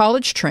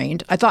college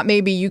trained. I thought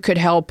maybe you could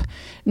help,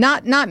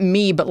 not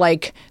me, but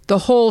like the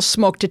whole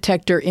smoke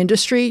detector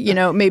industry,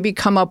 maybe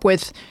come up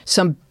with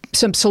some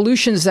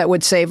solutions that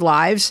would save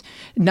lives,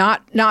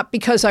 not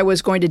because I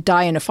was going to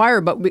die in a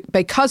fire, but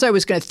because I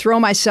was going to throw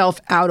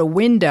myself out a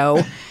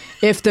window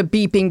if the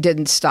beeping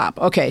didn't stop.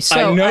 Okay,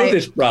 so I know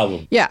this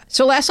problem. Yeah.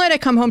 So last night I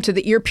come home to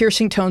the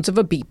ear-piercing tones of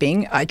a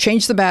beeping. I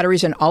changed the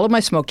batteries in all of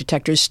my smoke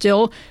detectors,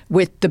 still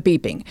with the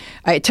beeping.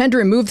 I tend to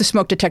remove the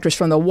smoke detectors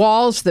from the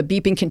walls. The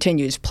beeping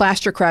continues.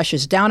 Plaster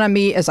crashes down on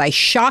me as I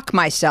shock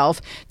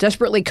myself,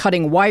 desperately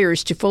cutting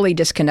wires to fully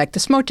disconnect the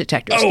smoke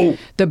detectors. Oh.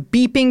 The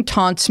beeping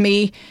taunts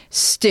me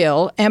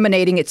still,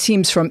 emanating, it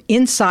seems, from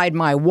inside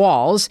my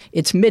walls.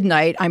 It's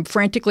midnight. I'm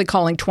frantically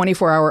calling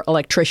 24-hour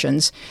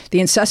electricians. The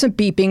incessant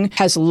beeping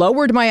has lowered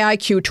my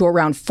IQ to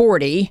around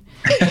 40,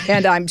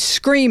 and I'm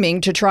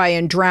screaming to try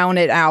and drown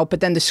it out,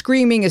 but then the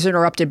screaming is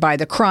interrupted by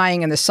the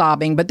crying and the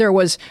sobbing. But there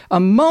was a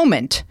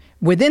moment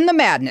within the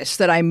madness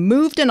that I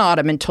moved an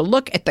ottoman to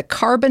look at the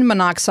carbon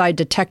monoxide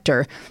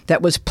detector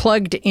that was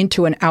plugged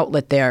into an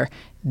outlet there.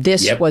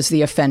 This was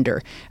the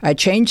offender. I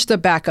changed the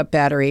backup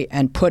battery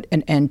and put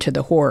an end to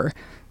the horror.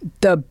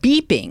 The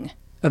beeping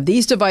of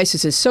these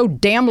devices is so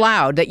damn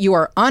loud that you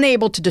are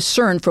unable to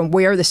discern from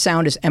where the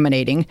sound is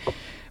emanating.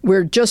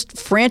 We're just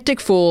frantic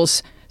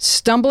fools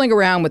stumbling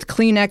around with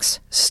Kleenex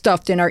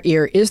stuffed in our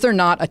ear. Is there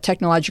not a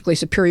technologically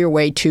superior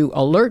way to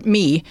alert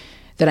me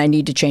that I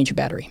need to change a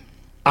battery?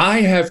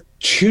 I have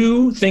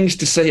 2 things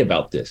to say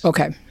about this.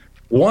 Okay.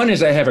 One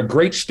is I have a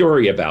great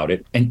story about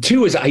it. And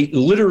 2 is I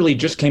literally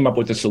just came up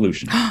with a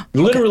solution.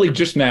 Literally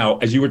just now,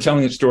 as you were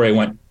telling the story, I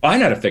went, I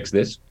know how to fix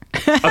this.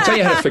 I'll tell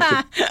you how to fix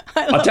it.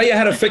 I'll tell you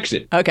how to fix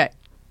it. Okay.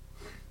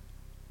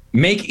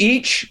 Make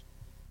each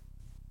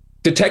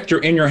detector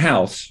in your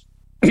house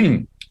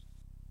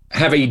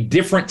have a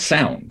different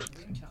sound.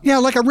 Yeah,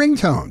 like a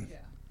ringtone.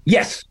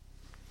 Yes.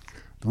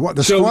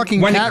 The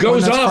squawking when cat it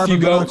goes one, off, you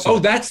go,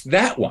 monoxide. that's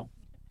that one.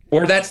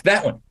 Or that's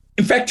that one.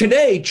 In fact,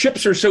 today,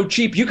 chips are so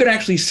cheap, you can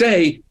actually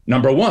say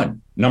number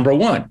one,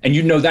 and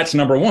you know that's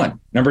number 1,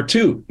 number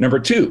 2, number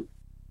 2.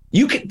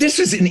 This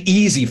is an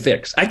easy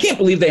fix. I can't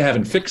believe they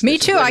haven't fixed Me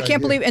this. too. I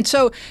can't believe. And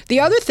so the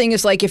other thing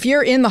is, like, if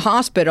you're in the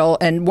hospital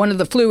and one of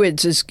the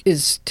fluids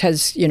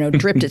has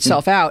dripped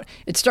itself out,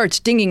 it starts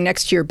dinging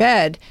next to your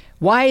bed.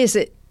 Why is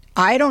it?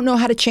 I don't know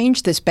how to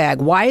change this bag.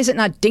 Why is it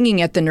not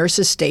dinging at the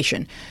nurse's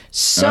station?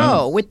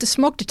 So with the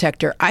smoke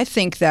detector, I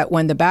think that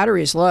when the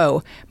battery is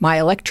low, my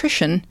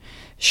electrician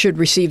should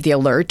receive the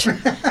alert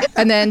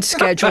and then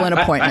schedule an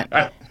appointment.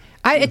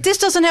 This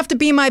doesn't have to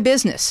be my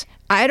business.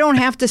 I don't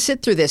have to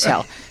sit through this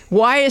hell.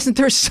 Why isn't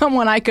there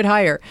someone I could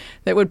hire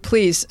that would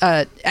please?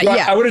 I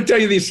want to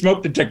tell you the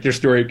smoke detector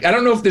story. I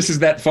don't know if this is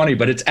that funny,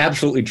 but it's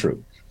absolutely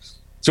true.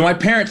 So my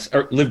parents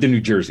lived in New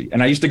Jersey,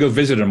 and I used to go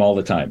visit them all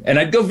the time. And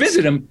I'd go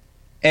visit them,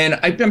 and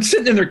I'm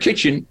sitting in their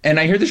kitchen, and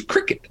I hear this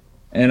cricket.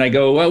 And I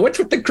go, well, what's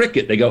with the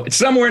cricket? They go, it's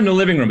somewhere in the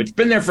living room. It's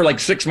been there for like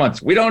 6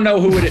 months. We don't know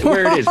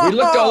where it is. We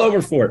looked all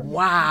over for it.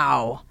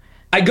 Wow.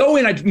 I go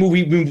in,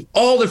 we move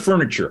all the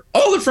furniture.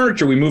 All the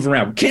furniture we move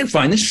around. Can't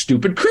find this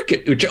stupid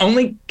cricket, which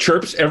only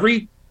chirps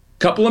every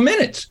couple of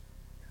minutes.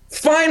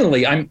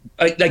 Finally,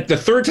 like the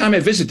third time I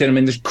visited them,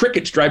 and this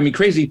cricket's driving me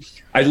crazy.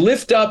 I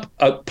lift up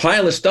a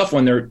pile of stuff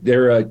on their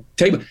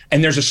table,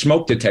 and there's a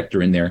smoke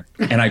detector in there.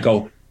 And I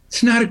go,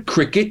 it's not a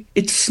cricket,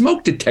 it's a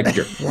smoke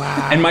detector.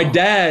 Wow. And my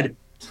dad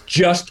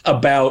just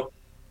about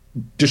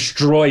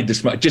destroyed the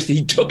smoke.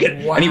 He took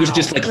it, and he was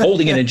just like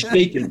holding it and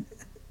shaking.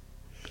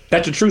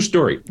 That's a true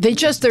story.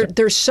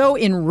 They're so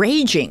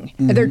enraging.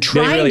 Mm-hmm. They're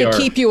trying to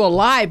keep you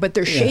alive, but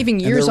they're shaving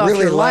years off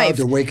your life.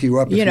 To wake you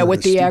up,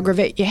 with the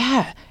aggravate.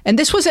 Yeah, and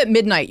this was at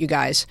midnight, you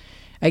guys.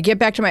 I get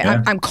back to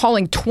I'm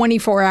calling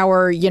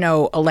 24-hour,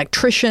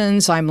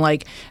 electricians. I'm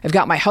like, I've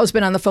got my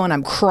husband on the phone.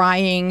 I'm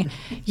crying,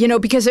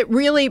 because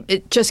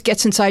it just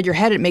gets inside your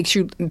head. It makes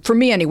you, for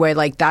me anyway,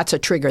 like that's a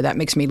trigger that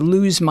makes me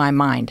lose my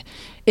mind.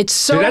 It's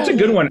so. That's a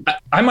good one.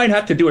 I might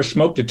have to do a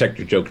smoke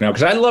detector joke now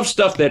because I love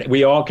stuff that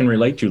we all can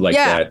relate to like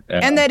that.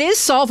 And that is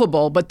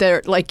solvable, but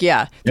they're like,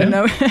 the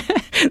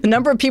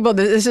number of people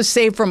that this is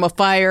saved from a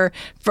fire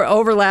for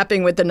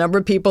overlapping with the number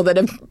of people that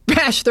have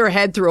bashed their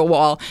head through a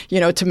wall,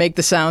 to make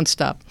the sound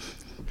stop.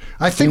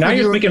 I think now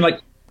you're thinking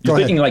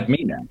like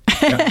me now.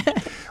 Yeah.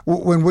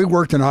 When we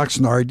worked in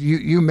Oxnard,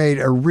 you made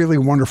a really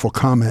wonderful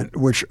comment,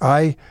 which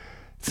I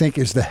think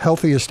is the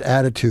healthiest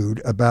attitude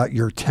about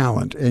your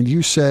talent. And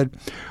you said,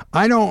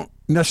 I don't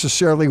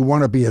necessarily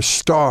want to be a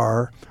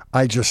star.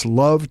 I just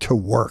love to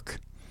work.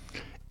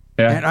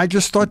 Yeah. And I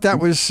just thought that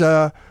was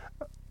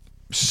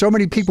so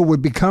many people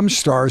would become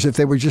stars if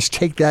they would just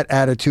take that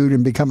attitude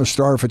and become a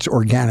star if it's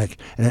organic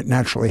and it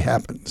naturally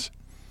happens.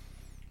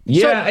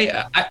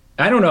 Yeah, so,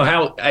 I don't know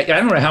how I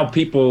don't know how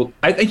people.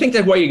 I think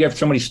that's why you have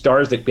so many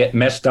stars that get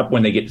messed up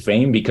when they get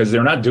fame because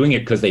they're not doing it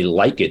because they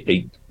like it.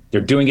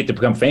 They're doing it to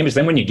become famous.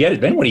 Then when you get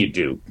it, then what do you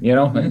do?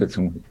 It's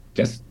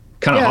just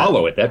kind of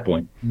hollow at that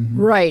point.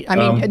 Right. I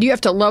mean, you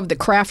have to love the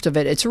craft of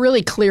it. It's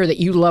really clear that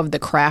you love the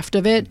craft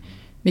of it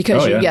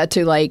because you get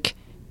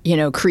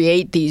to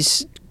create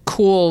these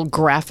cool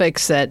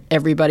graphics that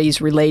everybody's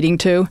relating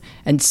to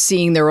and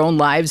seeing their own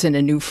lives in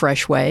a new,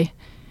 fresh way.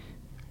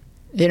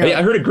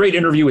 I heard a great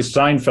interview with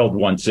Seinfeld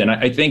once, and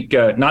I think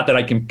not that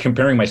I'm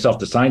comparing myself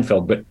to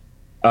Seinfeld, but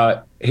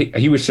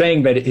he was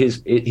saying that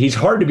he's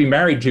hard to be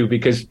married to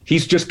because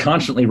he's just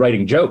constantly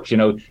writing jokes,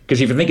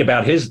 because if you think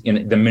about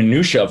the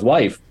minutia of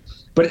life.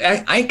 But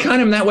I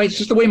kind of am that way. It's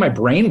just the way my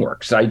brain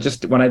works.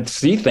 When I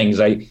see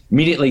things, I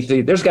immediately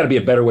think there's got to be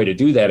a better way to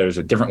do that. There's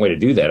a different way to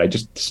do that.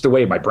 It's the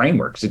way my brain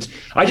works.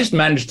 I just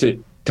managed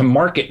to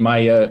market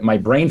my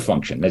brain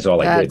function. That's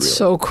all I did. That's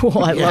so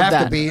cool. I love that. You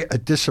have to be a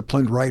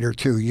disciplined writer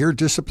too. You're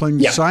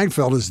disciplined. Yeah.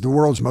 Seinfeld is the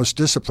world's most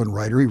disciplined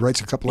writer. He writes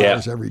a couple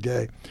hours every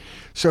day.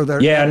 So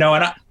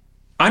and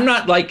I'm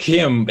not like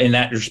him in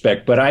that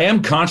respect, but I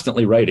am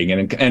constantly writing,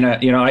 and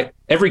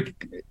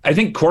I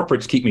think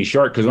corporates keep me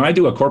sharp because when I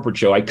do a corporate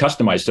show, I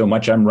customize so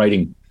much. I'm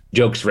writing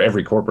jokes for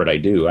every corporate I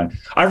do.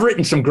 I've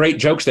written some great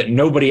jokes that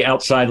nobody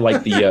outside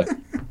like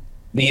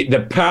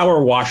the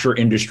power washer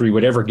industry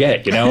would ever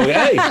get.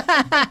 Hey.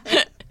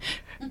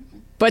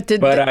 But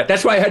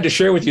that's why I had to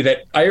share with you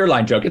that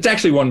airline joke. It's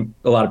actually one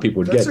a lot of people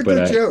would get. That's a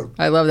good joke.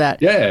 I love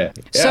that. Yeah.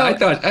 So I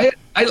thought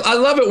I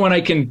love it when I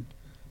can.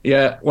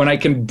 Yeah, when I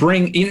can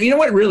bring, you know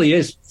what it really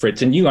is,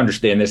 Fritz, and you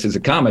understand this as a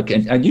comic,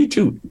 and you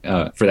too,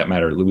 for that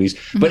matter, Louise.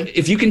 Mm-hmm. But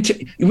if you can,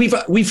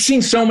 we've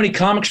seen so many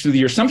comics through the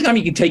years. Sometimes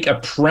you can take a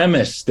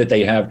premise that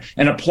they have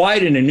and apply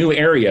it in a new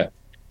area,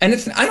 and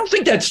I don't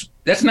think that's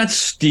not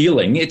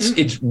stealing. It's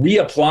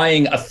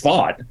reapplying a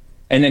thought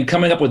and then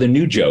coming up with a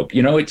new joke.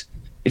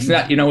 It's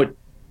not.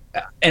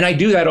 And I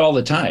do that all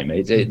the time.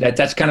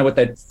 That's kind of what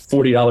that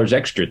 $40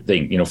 extra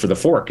thing, for the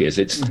fork is.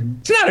 It's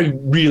not a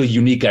really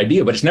unique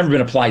idea, but it's never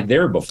been applied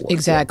there before.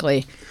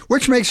 Exactly.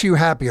 Which makes you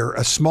happier,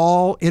 a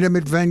small,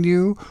 intimate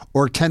venue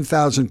or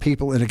 10,000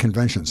 people in a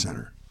convention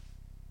center?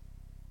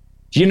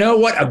 You know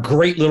what? A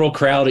great little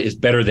crowd is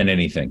better than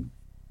anything,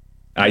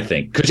 I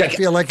think. Because I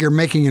feel like you're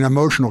making an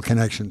emotional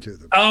connection to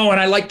them. Oh,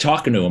 and I like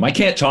talking to them. I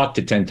can't talk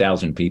to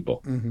 10,000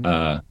 people.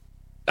 Mm-hmm.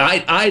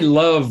 I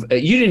love,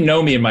 you didn't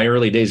know me in my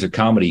early days of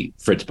comedy,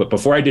 Fritz, but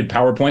before I did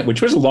PowerPoint,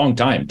 which was a long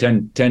time,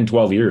 10,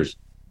 12 years,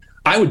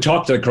 I would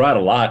talk to the crowd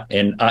a lot,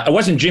 and I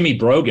wasn't Jimmy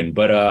Brogan,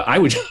 but I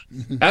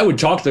would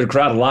talk to the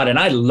crowd a lot, and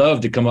I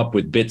love to come up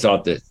with bits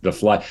off the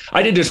fly.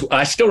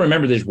 I still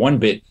remember this one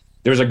bit.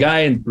 There was a guy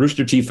in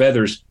Rooster T.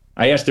 Feathers.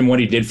 I asked him what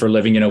he did for a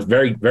living,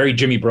 very, very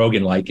Jimmy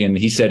Brogan like, and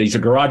he said he's a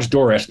garage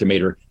door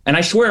estimator. And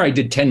I swear I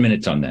did 10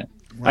 minutes on that.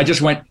 Wow. I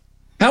just went,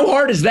 how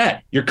hard is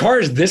that? Your car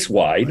is this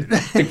wide.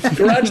 The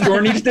garage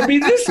door needs to be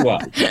this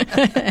wide.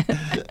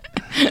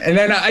 And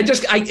then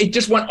it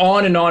just went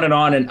on and on and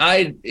on. And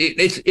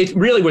it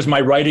really was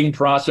my writing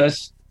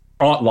process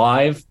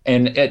live.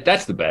 And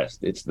that's the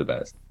best. It's the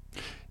best.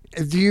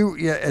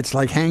 It's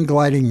like hang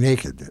gliding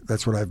naked.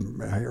 That's what I've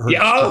heard. Yeah,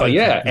 oh,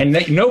 yeah. And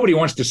nobody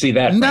wants to see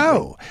that.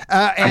 No.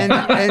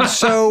 And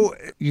so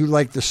you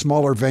like the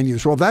smaller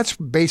venues. Well, that's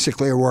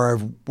basically where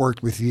I've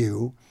worked with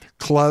you,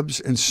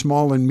 clubs and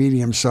small and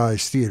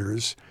medium-sized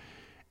theaters,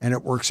 and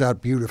it works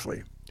out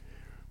beautifully.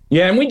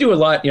 Yeah, and we do a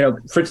lot.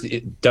 Fritz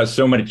does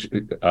so much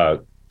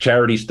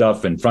charity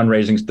stuff and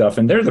fundraising stuff,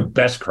 and they're the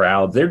best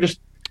crowd. They're just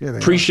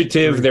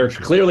appreciative. They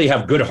clearly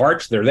have good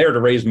hearts. They're there to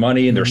raise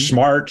money, and they're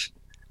smart.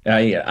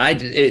 Those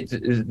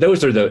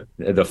are the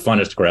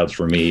funnest crowds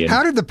for me.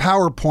 How did the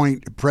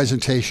PowerPoint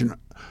presentation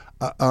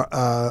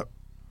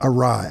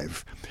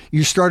arrive?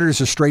 You started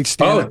as a straight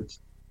stand-up.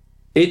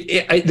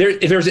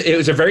 It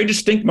was a very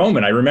distinct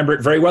moment. I remember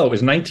it very well. It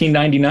was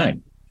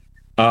 1999.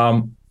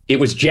 It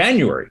was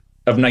January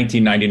of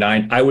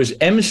 1999. I was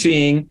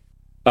emceeing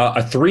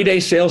a 3-day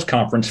sales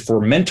conference for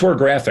Mentor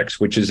Graphics,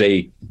 which is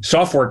a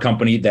software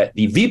company that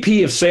the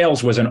VP of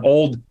sales was an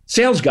old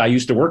sales guy I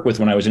used to work with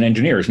when I was an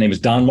engineer. His name is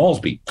Don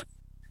Malsby.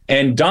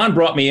 And Don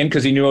brought me in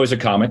because he knew I was a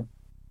comic.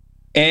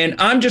 And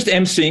I'm just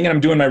emceeing and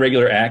I'm doing my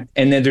regular act.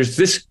 And then there's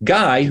this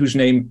guy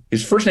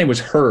his first name was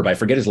Herb. I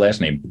forget his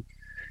last name.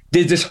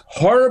 Did this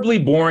horribly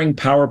boring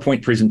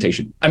PowerPoint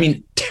presentation. I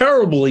mean,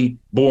 terribly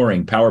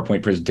boring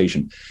PowerPoint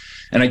presentation.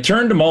 And I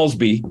turned to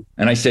Malsby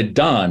and I said,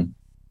 Don,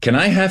 can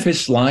I have his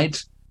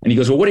slides? And he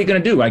goes, well, what are you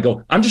going to do? I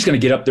go, I'm just going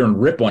to get up there and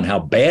rip on how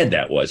bad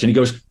that was. And he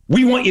goes,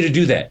 we want you to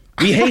do that.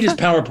 We hate his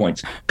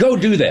PowerPoints. Go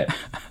do that.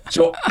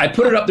 So I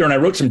put it up there and I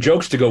wrote some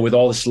jokes to go with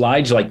all the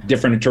slides, like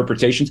different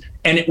interpretations.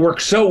 And it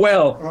worked so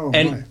well.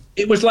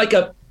 It was like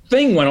a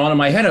thing went on in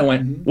my head. I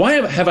went, why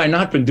have I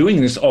not been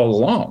doing this all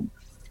along?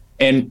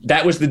 And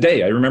that was the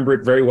day. I remember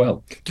it very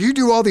well. Do you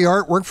do all the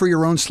artwork for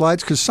your own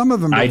slides? Because some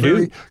of them are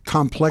very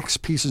complex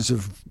pieces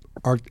of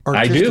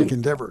artistic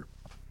endeavor.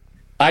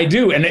 I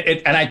do, and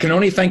I can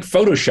only thank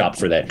Photoshop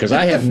for that because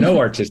I have no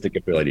artistic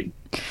ability.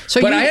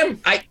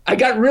 I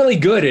got really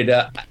good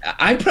at.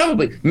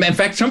 In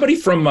fact, somebody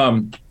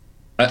from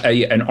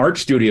an art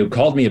studio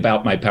called me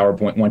about my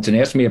PowerPoint once and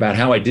asked me about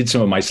how I did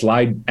some of my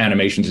slide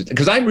animations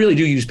because I really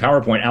do use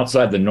PowerPoint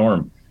outside the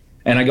norm.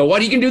 And I go,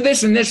 well, you can do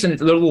this and this, and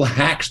the little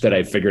hacks that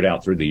I figured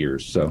out through the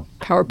years. So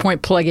PowerPoint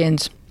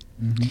plugins.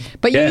 Mm-hmm.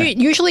 But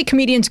usually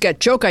comedians get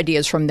joke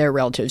ideas from their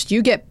relatives. Do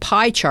you get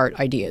pie chart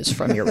ideas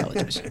from your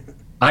relatives?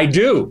 I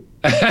do.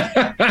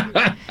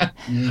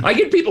 I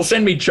get people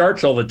send me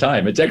charts all the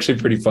time. It's actually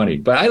pretty funny.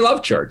 But I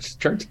love charts.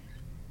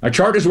 A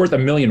chart is worth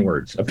 1,000,000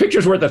 words. A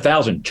picture's worth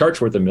 1,000.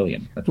 Chart's worth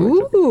 1,000,000.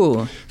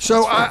 Ooh.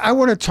 So I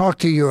want to talk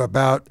to you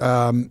about,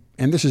 and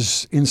this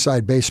is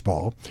inside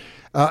baseball,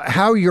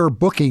 how your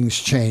bookings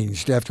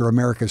changed after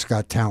America's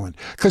Got Talent.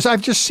 Because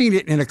I've just seen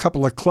it in a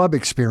couple of club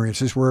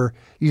experiences where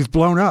you've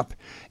blown up.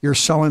 You're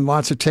selling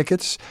lots of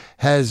tickets.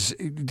 Has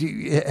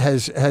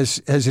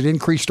it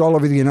increased all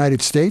over the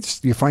United States?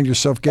 Do you find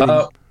yourself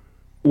getting...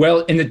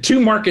 Well, in the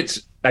two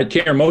markets I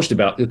care most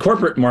about, the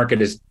corporate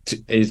market is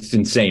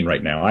insane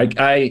right now. I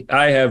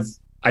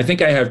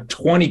think I have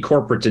 20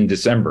 corporates in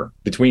December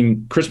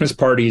between Christmas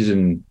parties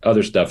and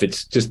other stuff.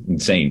 It's just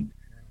insane.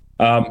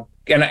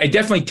 And I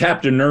definitely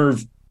tapped a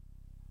nerve.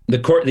 The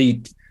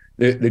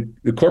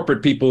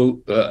corporate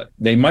people,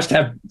 they must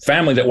have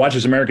family that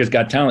watches America's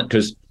Got Talent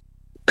because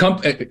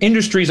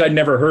industries I'd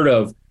never heard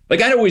of.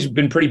 Like I'd always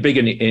been pretty big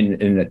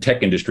in the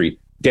tech industry.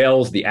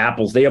 Dells, the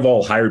Apples, they have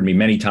all hired me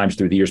many times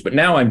through the years. But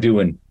now I'm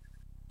doing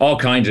all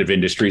kinds of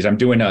industries. I'm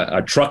doing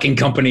a trucking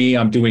company.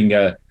 I'm doing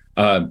a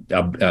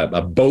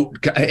boat.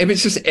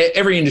 It's just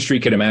every industry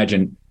you can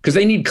imagine because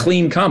they need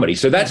clean comedy.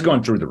 So that's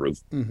gone through the roof.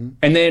 Mm-hmm.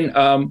 And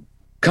then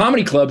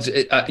comedy clubs,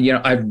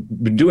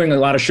 I've been doing a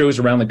lot of shows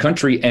around the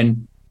country,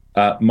 and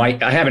I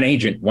have an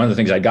agent. One of the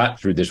things I got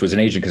through this was an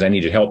agent because I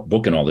needed help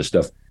booking all this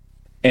stuff.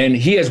 And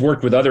he has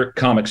worked with other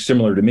comics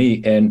similar to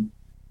me. And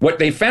what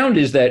they found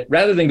is that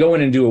rather than go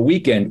in and do a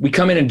weekend, we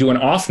come in and do an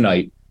off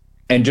night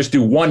and just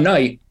do one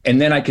night,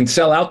 and then I can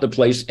sell out the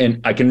place,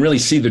 and I can really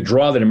see the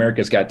draw that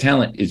America's Got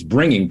Talent is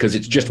bringing because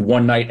it's just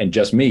one night and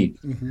just me.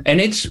 Mm-hmm.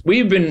 And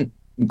we've been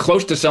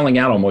close to selling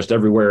out almost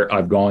everywhere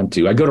I've gone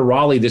to. I go to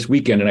Raleigh this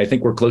weekend, and I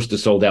think we're close to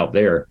sold out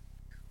there.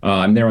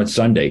 I'm there on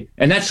Sunday,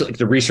 and that's like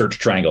the Research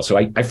Triangle. So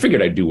I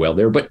figured I'd do well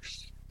there, but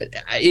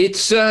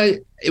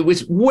it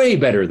was way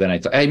better than I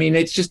thought. I mean,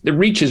 it's just the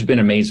reach has been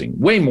amazing,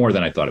 way more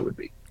than I thought it would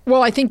be.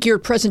 Well, I think your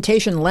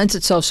presentation lends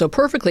itself so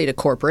perfectly to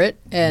corporate,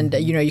 and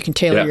you can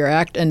tailor your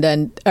act, and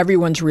then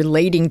everyone's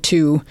relating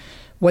to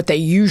what they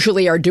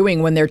usually are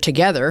doing when they're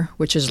together,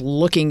 which is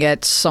looking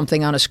at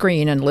something on a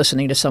screen and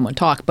listening to someone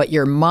talk, but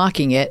you're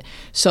mocking it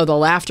so the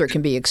laughter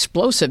can be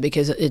explosive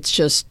because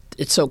it's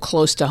so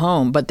close to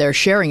home, but they're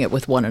sharing it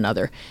with one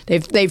another.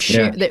 They're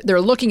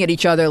looking at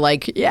each other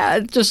like,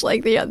 just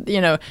like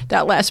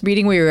that last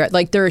meeting we were at,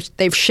 like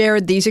they've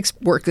shared these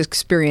work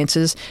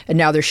experiences and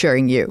now they're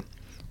sharing you.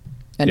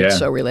 And it's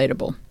so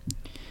relatable.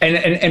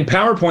 And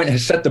PowerPoint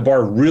has set the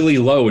bar really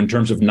low in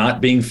terms of not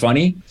being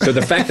funny. So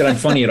the fact that I'm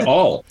funny at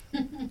all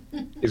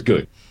is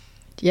good.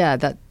 Yeah,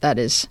 that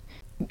is.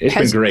 It's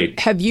been great.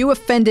 Have you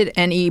offended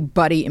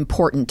anybody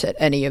important at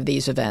any of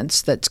these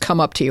events that's come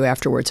up to you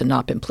afterwards and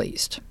not been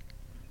pleased?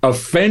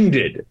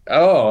 Offended?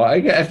 Oh, I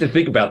have to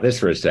think about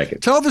this for a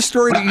second. Tell the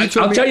story that you told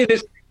me. I'll tell you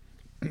this.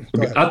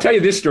 I'll tell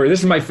you this story.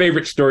 This is my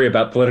favorite story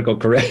about political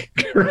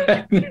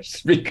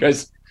correctness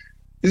because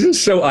this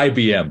is so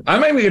IBM. I'm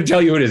not even going to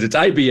tell you what it is. It's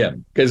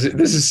IBM because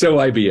this is so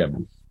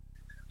IBM.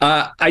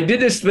 I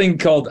did this thing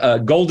called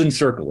Golden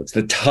Circle. It's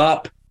the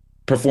top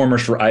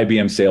performers for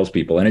IBM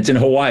salespeople, and it's in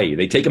Hawaii.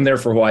 They take them there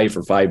for Hawaii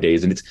for 5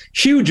 days, and it's a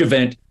huge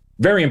event,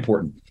 very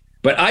important.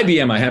 But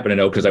IBM, I happen to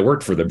know because I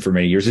worked for them for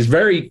many years, is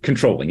very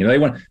controlling.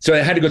 So I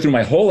had to go through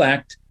my whole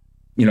act.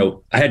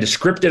 I had to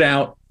script it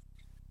out.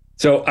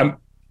 So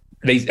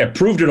they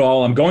approved it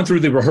all. I'm going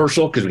through the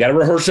rehearsal because we got to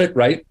rehearse it,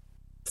 right?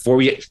 Before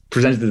we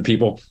present it to the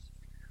people.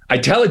 I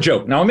tell a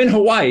joke. Now I'm in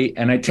Hawaii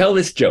and I tell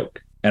this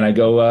joke and I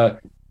go,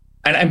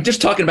 and I'm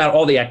just talking about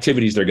all the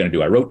activities they're going to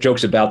do. I wrote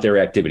jokes about their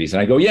activities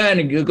and I go,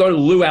 and you go to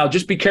luau,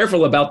 just be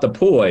careful about the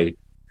poi.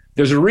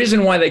 There's a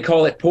reason why they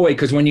call it poi,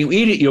 because when you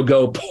eat it, you'll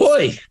go,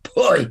 poi,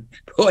 poi,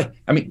 poi.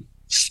 I mean,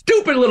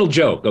 stupid little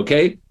joke,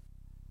 okay?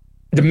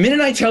 The minute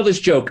I tell this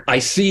joke, I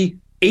see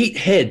 8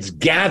 heads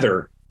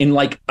gather in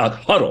like a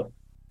huddle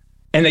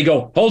and they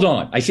go, hold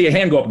on. I see a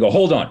hand go up and go,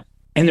 hold on.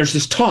 And there's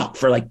this talk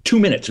for like 2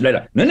 minutes. And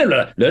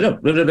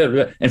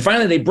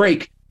finally they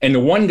break. And the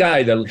one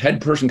guy, the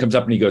head person, comes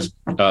up and he goes,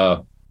 we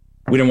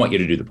don't want you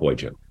to do the poi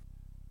joke.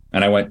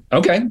 And I went,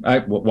 okay,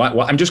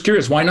 I'm just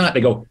curious. Why not? They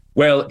go,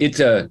 well, it's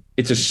a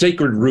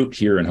sacred root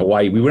here in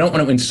Hawaii. We don't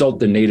want to insult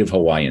the native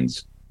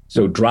Hawaiians.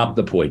 So drop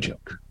the poi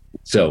joke.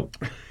 So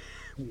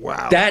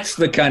wow, that's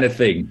the kind of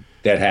thing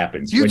that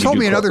happens. You told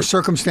me another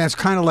circumstance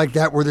kind of like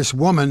that where this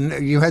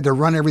woman, you had to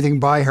run everything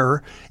by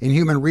her in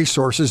human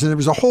resources, and there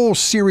was a whole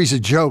series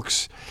of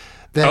jokes.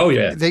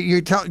 That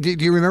you tell. Do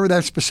you remember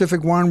that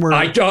specific one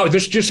where?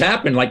 This just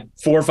happened like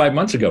 4 or 5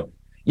 months ago.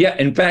 Yeah,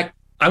 in fact,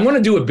 I want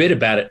to do a bit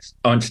about it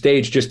on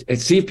stage, just and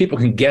see if people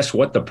can guess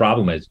what the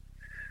problem is.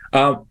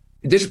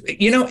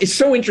 It's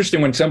so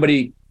interesting when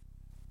somebody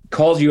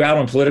calls you out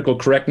on political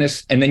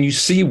correctness, and then you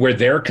see where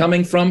they're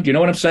coming from. Do you know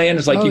what I'm saying?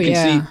 It's like you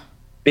can see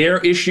their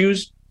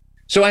issues.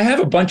 So I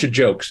have a bunch of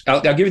jokes. I'll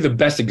give you the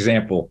best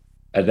example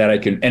that I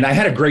can. And I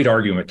had a great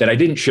argument that I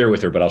didn't share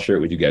with her, but I'll share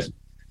it with you guys.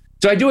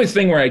 So I do a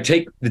thing where I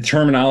take the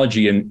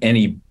terminology in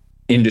any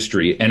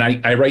industry and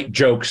I write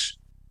jokes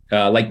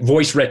like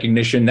voice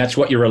recognition. That's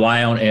what you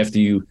rely on after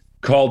you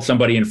called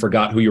somebody and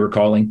forgot who you were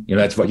calling.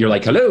 That's what you're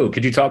like, hello,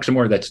 could you talk some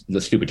more? That's the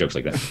stupid jokes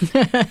like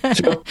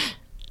that.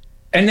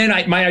 And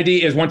then my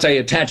idea is once I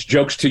attach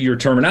jokes to your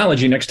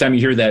terminology, next time you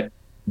hear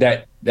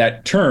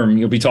that term,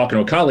 you'll be talking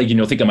to a colleague and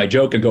you'll think of my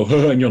joke and go,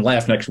 and you'll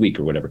laugh next week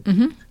or whatever.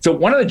 Mm-hmm. So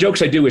one of the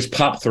jokes I do is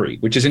pop 3,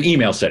 which is an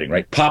email setting,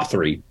 right? Pop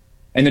 3.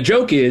 And the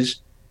joke is,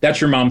 that's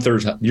your mom's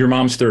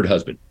third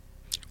husband.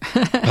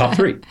 Pop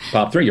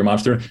 3, your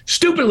mom's third.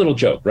 Stupid little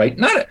joke, right?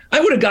 I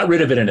would have got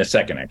rid of it in a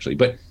second, actually.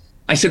 But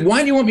I said,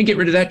 why do you want me to get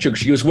rid of that joke?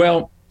 She goes,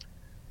 well,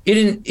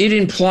 it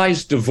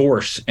implies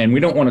divorce, and we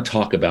don't want to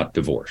talk about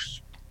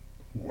divorce.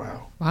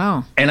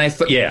 Wow. And I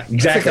thought, yeah,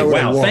 exactly.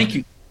 Wow, thank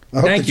you.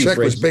 I hope the check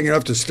was big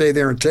enough to stay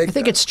there and take I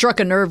think it struck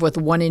a nerve with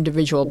one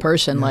individual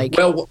person.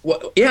 Well,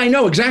 yeah, I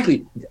know,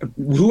 exactly.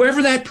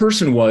 Whoever that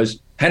person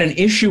was had an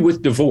issue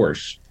with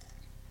divorce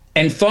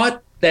and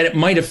thought that it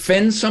might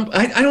offend some.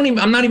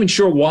 I'm not even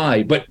sure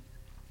why, but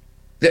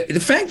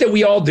the fact that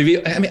we all,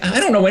 I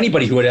don't know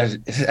anybody who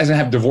doesn't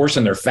have divorce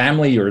in their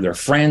family or their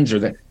friends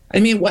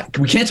what?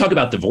 We can't talk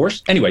about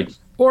divorce anyway.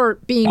 Or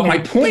my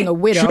point being a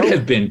widow. Should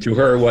have been to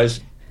her was,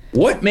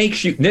 what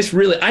makes you,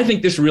 I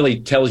think this really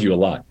tells you a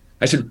lot.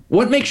 I said,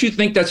 what makes you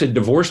think that's a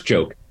divorce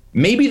joke?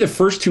 Maybe the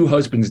first 2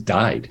 husbands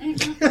died.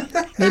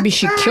 Maybe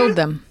she killed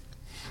them.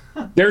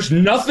 There's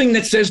nothing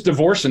that says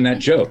divorce in that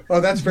joke.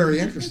 Oh, that's very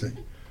interesting.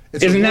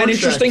 Isn't that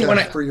interesting? When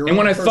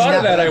I thought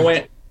of that, I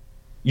went,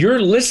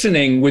 you're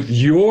listening with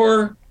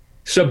your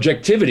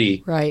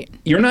subjectivity. Right.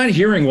 You're not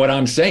hearing what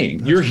I'm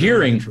saying. You're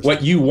hearing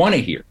what you want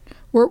to hear.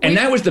 And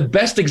that was the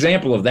best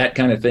example of that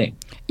kind of thing.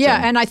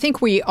 Yeah, and I think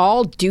we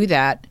all do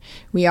that.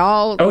 We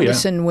all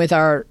listen with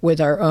our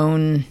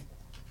own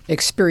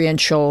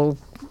experiential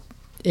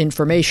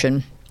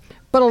information.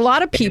 But a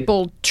lot of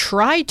people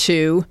try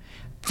to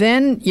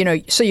then,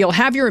 so you'll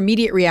have your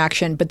immediate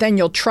reaction, but then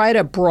you'll try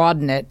to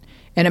broaden it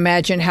and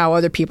imagine how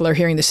other people are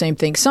hearing the same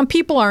thing. Some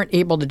people aren't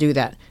able to do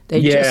that.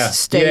 They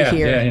just stay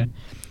here.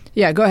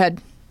 Yeah, go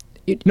ahead.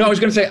 No, I was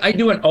going to say, I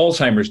do an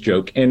Alzheimer's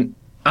joke. And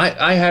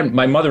I had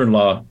my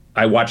mother-in-law,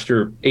 I watched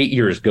her 8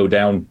 years go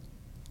down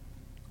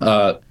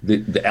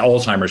the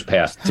Alzheimer's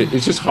passed.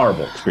 It's just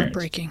horrible experience.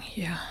 Breaking,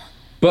 yeah.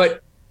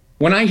 But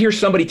when I hear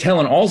somebody tell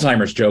an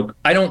Alzheimer's joke,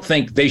 I don't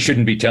think they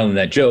shouldn't be telling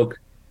that joke.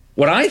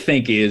 What I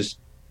think is,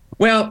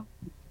 well,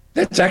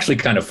 that's actually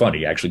kind of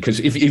funny, actually, because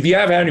if you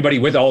have anybody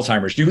with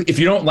Alzheimer's, if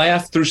you don't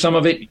laugh through some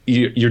of it,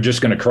 you're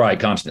just going to cry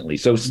constantly.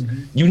 So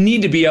you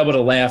need to be able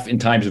to laugh in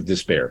times of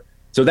despair.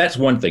 So that's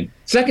one thing.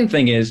 Second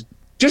thing is,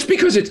 just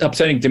because it's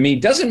upsetting to me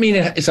doesn't mean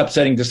it's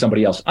upsetting to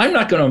somebody else. I'm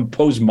not going to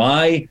impose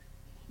my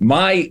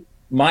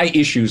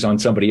issues on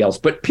somebody else,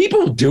 but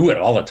people do it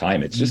all the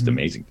time. It's just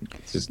amazing.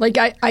 It's just like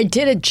I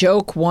did a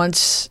joke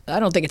once. I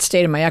don't think it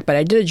stayed in my act, but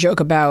I did a joke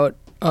about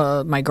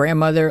my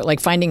grandmother, like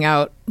finding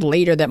out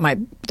later that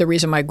the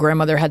reason my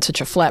grandmother had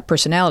such a flat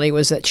personality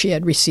was that she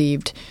had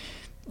received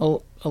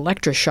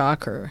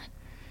electroshock or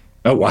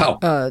oh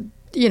wow.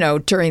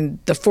 During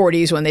the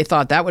 40s when they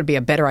thought that would be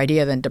a better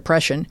idea than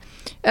depression.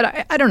 And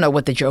I don't know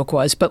what the joke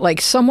was, but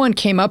like someone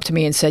came up to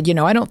me and said,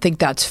 I don't think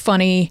that's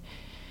funny.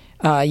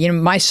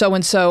 My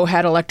so-and-so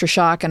had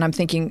electroshock, and I'm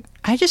thinking,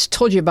 I just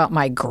told you about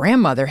my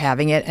grandmother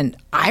having it, and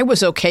I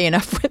was okay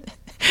enough with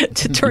it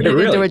to turn it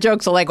into a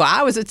joke. So like, well,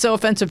 how is it so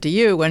offensive to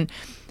you? When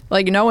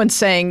like no one's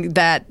saying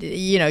that,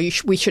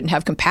 we shouldn't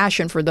have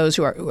compassion for those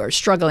who are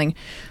struggling.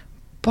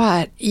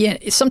 But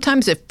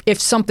sometimes if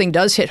something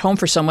does hit home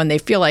for someone, they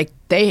feel like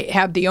they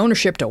have the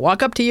ownership to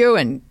walk up to you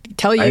and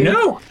tell you. I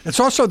know. It's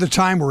also the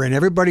time we're in.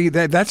 Everybody,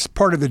 that's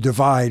part of the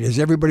divide, is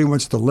everybody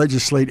wants to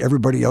legislate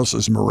everybody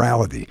else's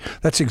morality.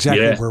 That's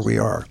exactly where we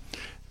are,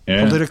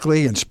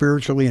 politically and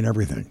spiritually and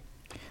everything.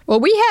 Well,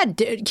 we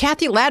had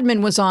Kathy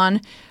Ladman was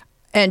on,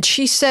 and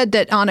she said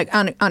that on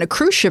a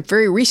cruise ship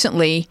very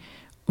recently,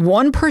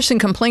 one person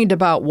complained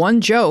about one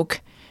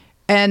joke.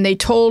 And they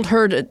told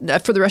her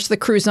for the rest of the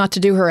cruise not to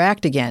do her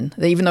act again,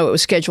 even though it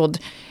was scheduled.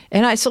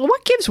 And I said, well,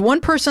 what gives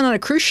one person on a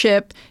cruise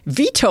ship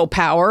veto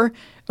power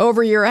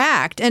over your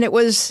act? And it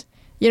was,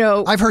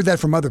 I've heard that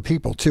from other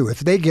people, too. If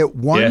they get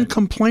one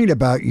complaint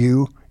about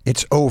you,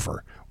 it's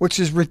over, which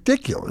is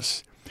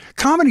ridiculous.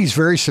 Comedy's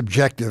very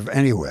subjective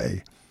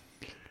anyway.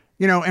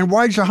 And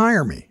why'd you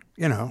hire me?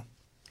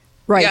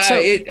 Right. Yeah, so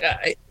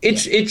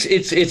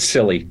it's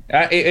silly.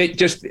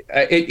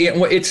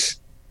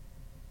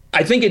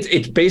 I think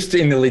it's based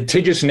in the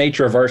litigious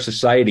nature of our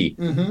society.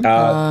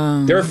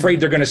 They're afraid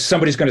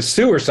somebody's going to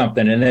sue or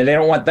something, and they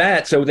don't want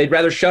that, so they'd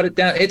rather shut it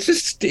down.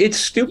 It's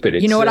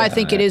stupid. You know what I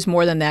think it is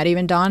more than that,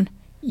 even, Don?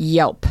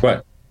 Yelp.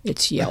 What?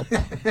 It's Yelp.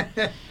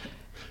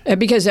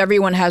 Because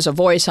everyone has a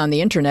voice on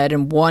the internet,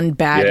 and one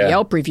bad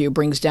Yelp review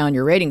brings down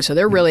your rating. So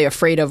they're really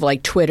afraid of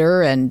like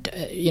Twitter and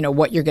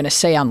what you're going to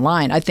say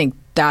online. I think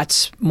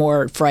that's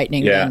more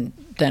frightening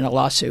than a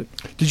lawsuit.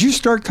 Did you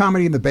start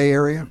comedy in the Bay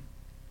Area?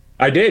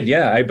 I did,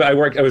 yeah. I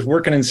was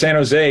working in San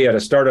Jose at a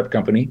startup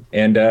company,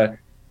 and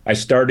I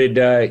started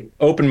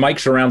open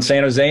mics around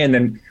San Jose, and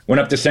then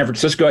went up to San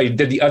Francisco. I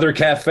did the Other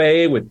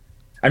Cafe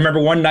I remember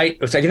one night,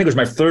 I think it was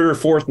my third or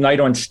fourth night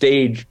on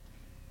stage,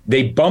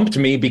 they bumped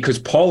me because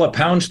Paula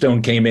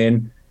Poundstone came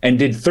in and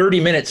did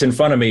 30 minutes in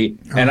front of me,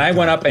 and I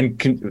went up and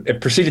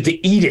proceeded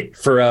to eat it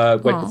for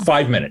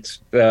 5 minutes.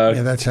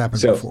 That's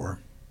happened before.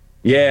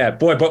 Yeah,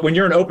 boy, but when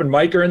you're an open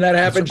micer and that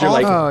happens, you're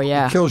like, oh,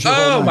 yeah. Kills your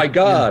whole my night.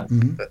 God.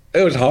 Yeah.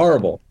 It was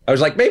horrible. I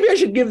was like, maybe I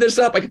should give this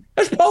up.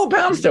 That's Paula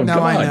Poundstone. No,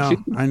 Come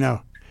on. I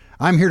know.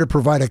 I'm here to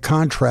provide a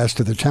contrast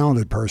to the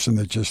talented person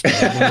that just.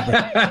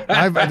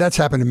 That's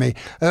happened to me.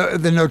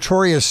 The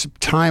notorious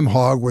time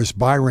hog was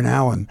Byron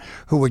Allen,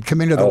 who would come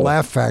into the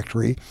Laugh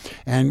Factory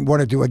and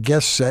want to do a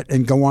guest set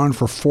and go on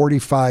for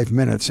 45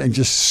 minutes and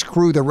just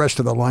screw the rest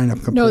of the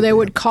lineup completely. No, they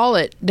would call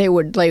it. They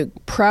would like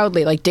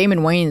proudly, like Damon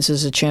Wayans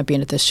is a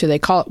champion at this too. They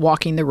call it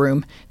walking the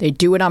room. They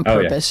do it on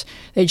purpose.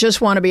 They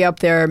just want to be up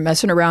there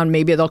messing around.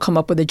 Maybe they'll come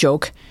up with a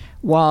joke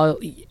while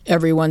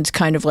everyone's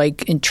kind of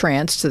like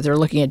entranced that they're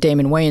looking at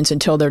Damon Wayans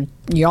until they're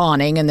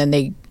yawning, and then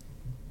they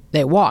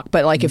walk.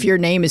 But like if your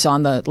name is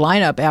on the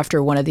lineup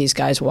after one of these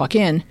guys walk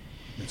in,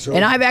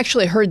 and I've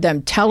actually heard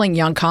them telling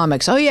young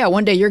comics, oh yeah,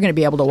 one day you're going to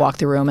be able to walk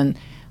the room, and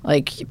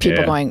like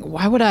people going,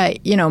 why would I,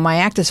 my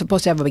act is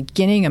supposed to have a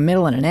beginning, a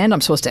middle, and an end.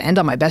 I'm supposed to end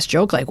on my best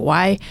joke. Like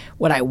why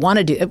would I want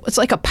to do it? It's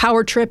like a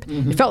power trip.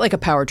 It felt like a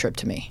power trip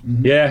to me.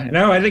 Yeah,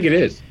 no, I think it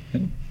is.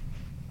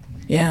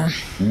 Yeah.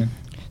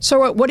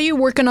 So what are you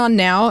working on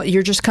now?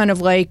 You're just kind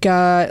of like,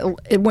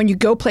 when you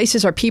go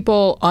places, are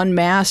people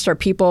unmasked? Are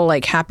people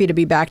like happy to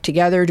be back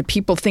together? Do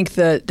people think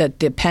that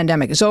the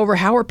pandemic is over?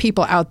 How are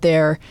people out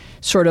there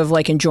sort of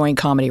like enjoying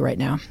comedy right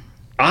now?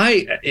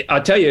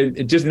 I'll tell you,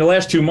 just in the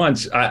last 2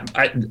 months,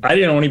 I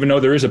don't even know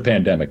there is a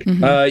pandemic.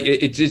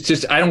 It's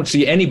just, I don't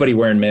see anybody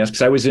wearing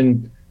masks. I was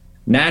in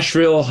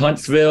Nashville,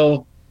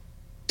 Huntsville,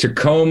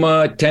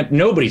 Tacoma,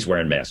 nobody's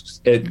wearing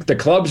masks. The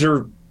clubs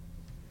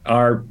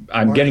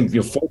I'm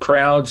getting full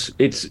crowds.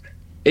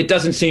 It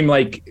doesn't seem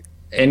like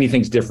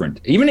anything's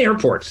different. Even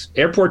airports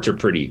are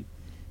pretty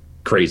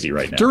crazy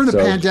right now. During the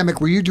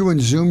pandemic, were you doing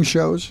Zoom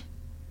shows?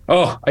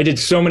 Oh, I did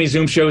so many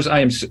Zoom shows.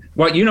 My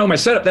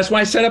setup. That's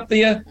why I set up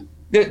the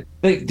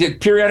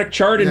periodic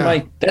chart, and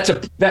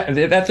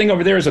that thing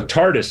over there is a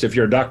TARDIS if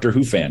you're a Doctor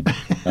Who fan.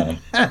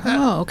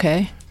 Oh,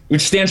 okay.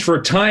 which stands for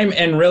time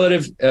and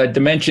relative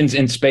dimensions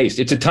in space.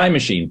 It's a time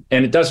machine,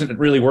 and it doesn't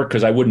really work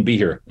because I wouldn't be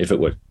here if it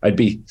would. I'd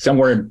be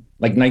somewhere in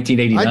like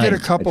 1989. I did a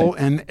couple,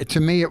 and to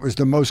me, it was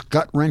the most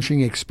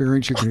gut-wrenching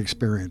experience you can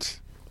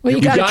experience. Well,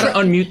 you got to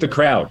unmute the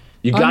crowd.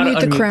 You got to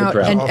unmute the crowd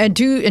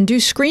and do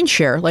screen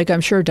share, like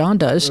I'm sure Don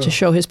does, to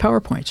show his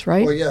PowerPoints,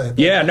 right? Well,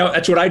 yeah, no,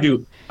 that's what I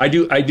do.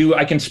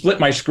 I can split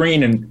my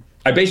screen, and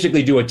I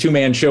basically do a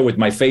two-man show with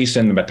my face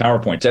and the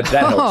PowerPoints. That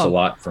helps a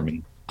lot for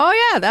me.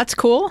 Oh yeah, that's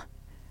cool.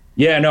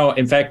 Yeah, no.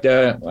 In fact,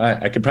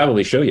 I could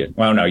probably show you.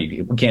 Well, no,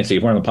 we can't see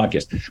it. We're on the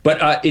podcast.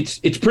 But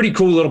it's pretty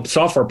cool little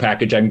software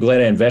package. I'm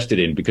glad I invested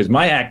in because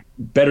my act,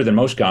 better than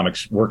most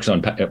comics, works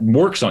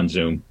on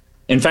Zoom.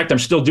 In fact,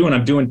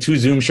 I'm doing 2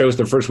 Zoom shows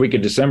the first week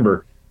of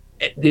December.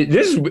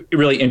 This is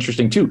really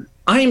interesting too.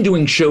 I am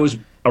doing shows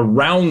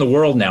around the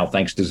world now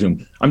thanks to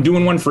Zoom. I'm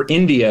doing one for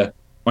India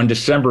on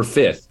December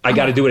 5th. I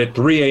got to do it at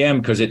 3 a.m.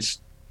 because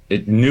it's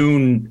at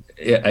noon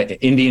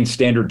Indian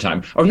Standard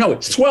Time. Or no,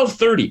 it's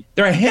 12:30.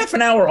 They're a half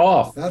an hour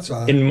off. That's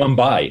odd. In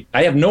Mumbai.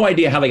 I have no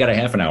idea how they got a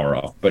half an hour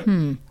off, but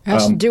it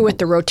has to do with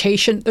the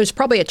rotation. There's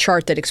probably a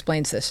chart that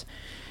explains this.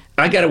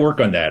 I got to work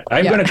on that.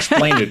 I'm going to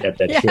explain it at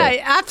that show.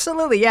 Yeah,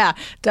 absolutely. Yeah,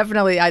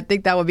 definitely. I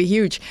think that would be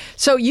huge.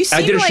 So you seem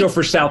I did a show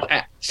for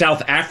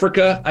South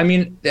Africa. I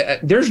mean,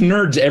 there's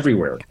nerds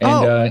everywhere,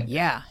 and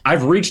yeah,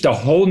 I've reached a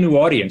whole new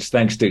audience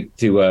thanks to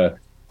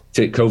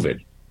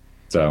COVID.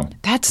 So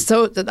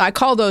I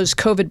call those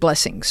COVID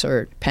blessings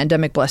or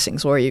pandemic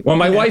blessings. Well,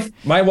 my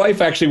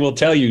wife actually will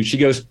tell you. She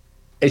goes,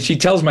 and she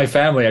tells my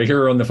family. I hear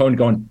her on the phone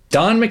going,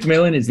 "Don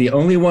McMillan is the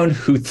only one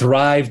who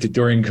thrived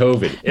during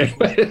COVID."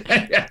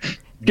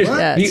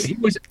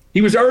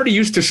 He was already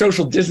used to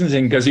social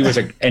distancing because he was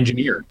an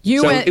engineer.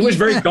 It was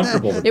very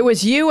comfortable. It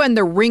was you and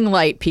the ring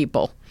light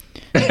people.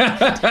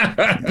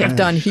 They've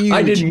done huge.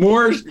 I did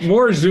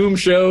more Zoom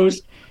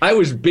shows. I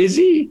was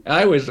busy.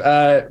 I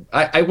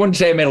wouldn't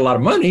say I made a lot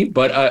of money,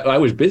 but I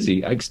was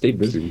busy. I stayed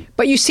busy.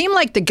 But you seem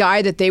like the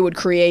guy that they would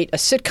create a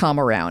sitcom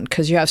around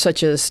because you have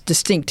such a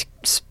distinct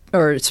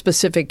or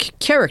specific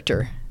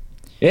character.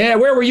 Yeah,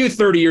 where were you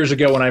 30 years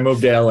ago when I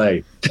moved to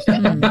L.A.?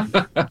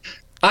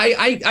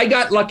 I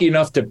got lucky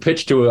enough to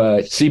pitch to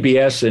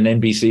CBS and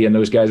NBC and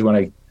those guys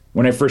when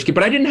I first came,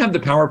 but I didn't have the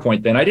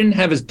PowerPoint then. I didn't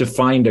have as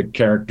defined a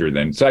character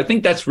then. So I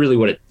think that's really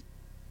what it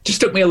just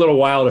took me a little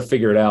while to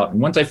figure it out. And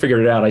once I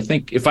figured it out, I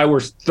think if I were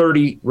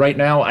 30 right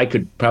now, I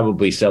could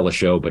probably sell a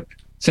show. But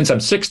since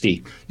I'm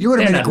 60, you would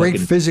have been a great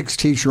physics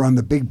teacher on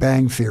The Big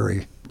Bang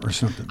Theory or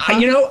something.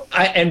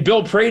 And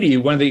Bill Prady,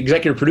 one of the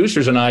executive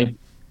producers, and I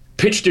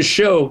pitched a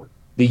show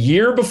the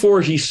year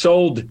before he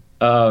sold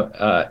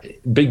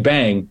Big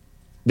Bang.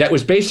 That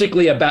was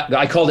basically about,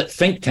 I called it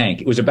Think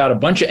Tank. It was about a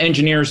bunch of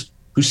engineers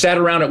who sat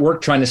around at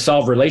work trying to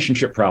solve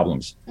relationship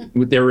problems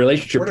with their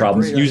relationship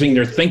problems using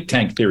their think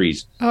tank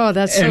theories. Oh,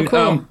 that's so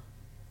cool.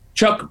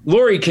 Chuck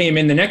Lorre came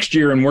in the next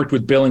year and worked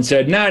with Bill and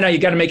said, no, you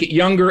got to make it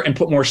younger and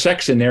put more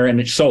sex in there.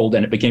 And it sold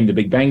and it became the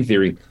Big Bang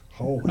Theory.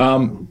 But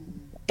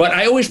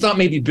I always thought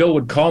maybe Bill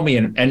would call me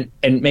and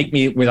make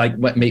me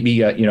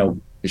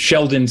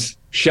Sheldon's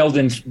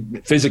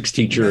physics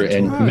teacher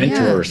and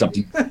mentor or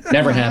something.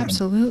 Never happened.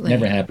 Absolutely.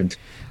 Never happened.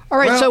 All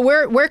right. So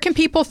where can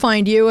people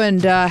find you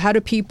and how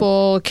do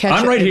people catch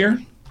I'm right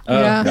here.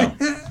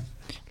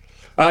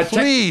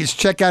 Please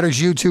check out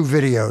his YouTube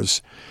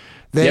videos.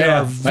 They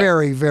are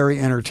very, very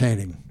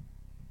entertaining.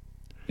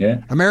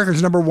 Yeah.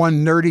 America's #1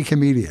 nerdy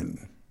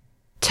comedian.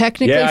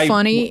 Technically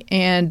funny,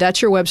 and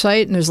that's your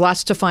website, and there's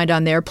lots to find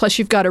on there. Plus,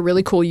 you've got a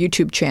really cool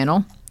YouTube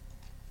channel.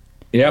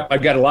 Yep,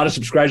 I've got a lot of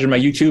subscribers on my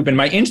YouTube, and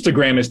my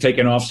Instagram has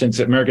taken off since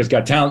America's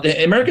Got Talent.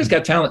 America's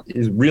Got Talent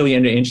is really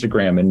into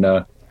Instagram,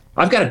 and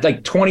I've got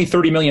like 20,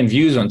 30 million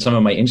views on some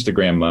of my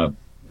Instagram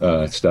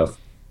stuff.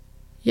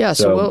 Yeah,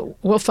 so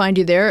we'll find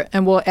you there,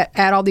 and we'll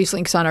add all these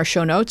links on our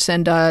show notes.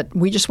 And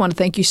we just want to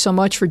thank you so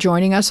much for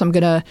joining us. I'm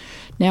going to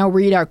now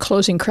read our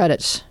closing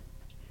credits.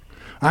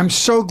 I'm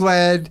so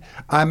glad.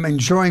 I'm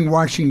enjoying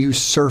watching you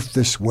surf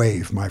this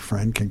wave, my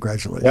friend.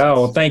 Congratulations. Oh,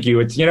 well, thank you.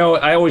 It's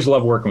I always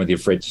love working with you,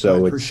 Fritz. So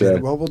I appreciate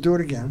it. Well, we'll do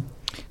it again.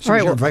 So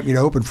you invite me to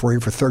open for you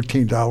for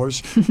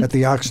 $13 at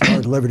the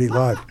Oxnard Levity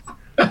Live.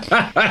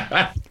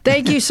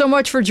 Thank you so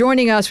much for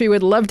joining us. We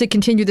would love to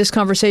continue this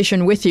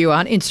conversation with you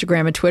on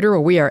Instagram and Twitter,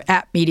 where we are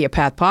at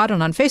MediaPathPod,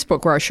 and on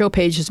Facebook, where our show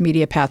page is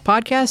MediaPath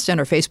Podcast, and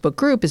our Facebook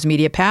group is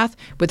MediaPath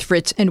with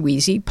Fritz and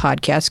Wheezy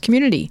Podcast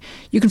Community.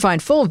 You can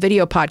find full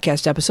video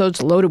podcast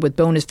episodes loaded with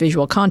bonus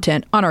visual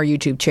content on our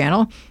YouTube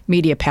channel,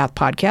 MediaPath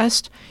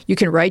Podcast. You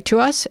can write to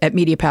us at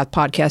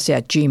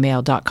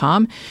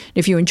MediaPathPodcast@gmail.com.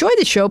 If you enjoy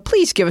the show,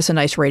 please give us a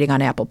nice rating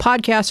on Apple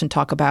Podcasts and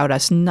talk about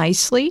us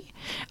nicely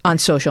on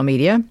social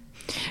media.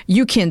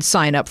 You can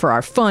sign up for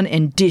our fun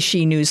and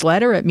dishy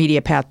newsletter at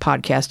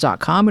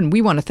MediaPathPodcast.com. And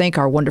we want to thank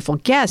our wonderful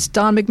guest,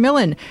 Don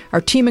McMillan.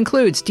 Our team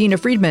includes Dina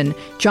Friedman,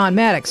 John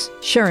Maddox,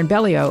 Sharon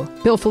Bellio,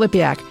 Bill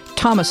Filipiak,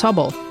 Thomas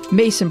Hubble,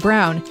 Mason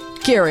Brown,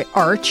 Gary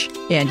Arch,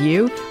 and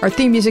you. Our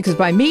theme music is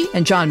by me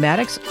and John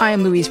Maddox. I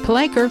am Louise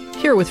Palanker,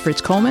 here with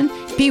Fritz Coleman.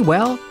 Be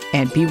well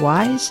and be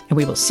wise, and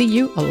we will see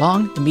you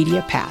along the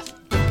media path.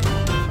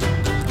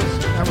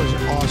 That was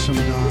awesome,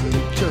 Don.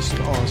 Just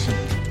awesome.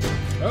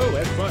 Oh,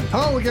 that's fun.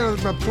 Oh, we got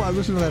applause.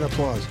 Listen to that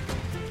applause.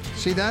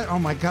 See that? Oh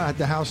my God,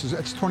 the house is,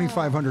 that's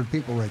 2,500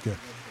 people right there.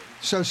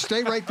 So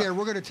stay right there.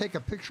 We're going to take a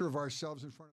picture of ourselves in front of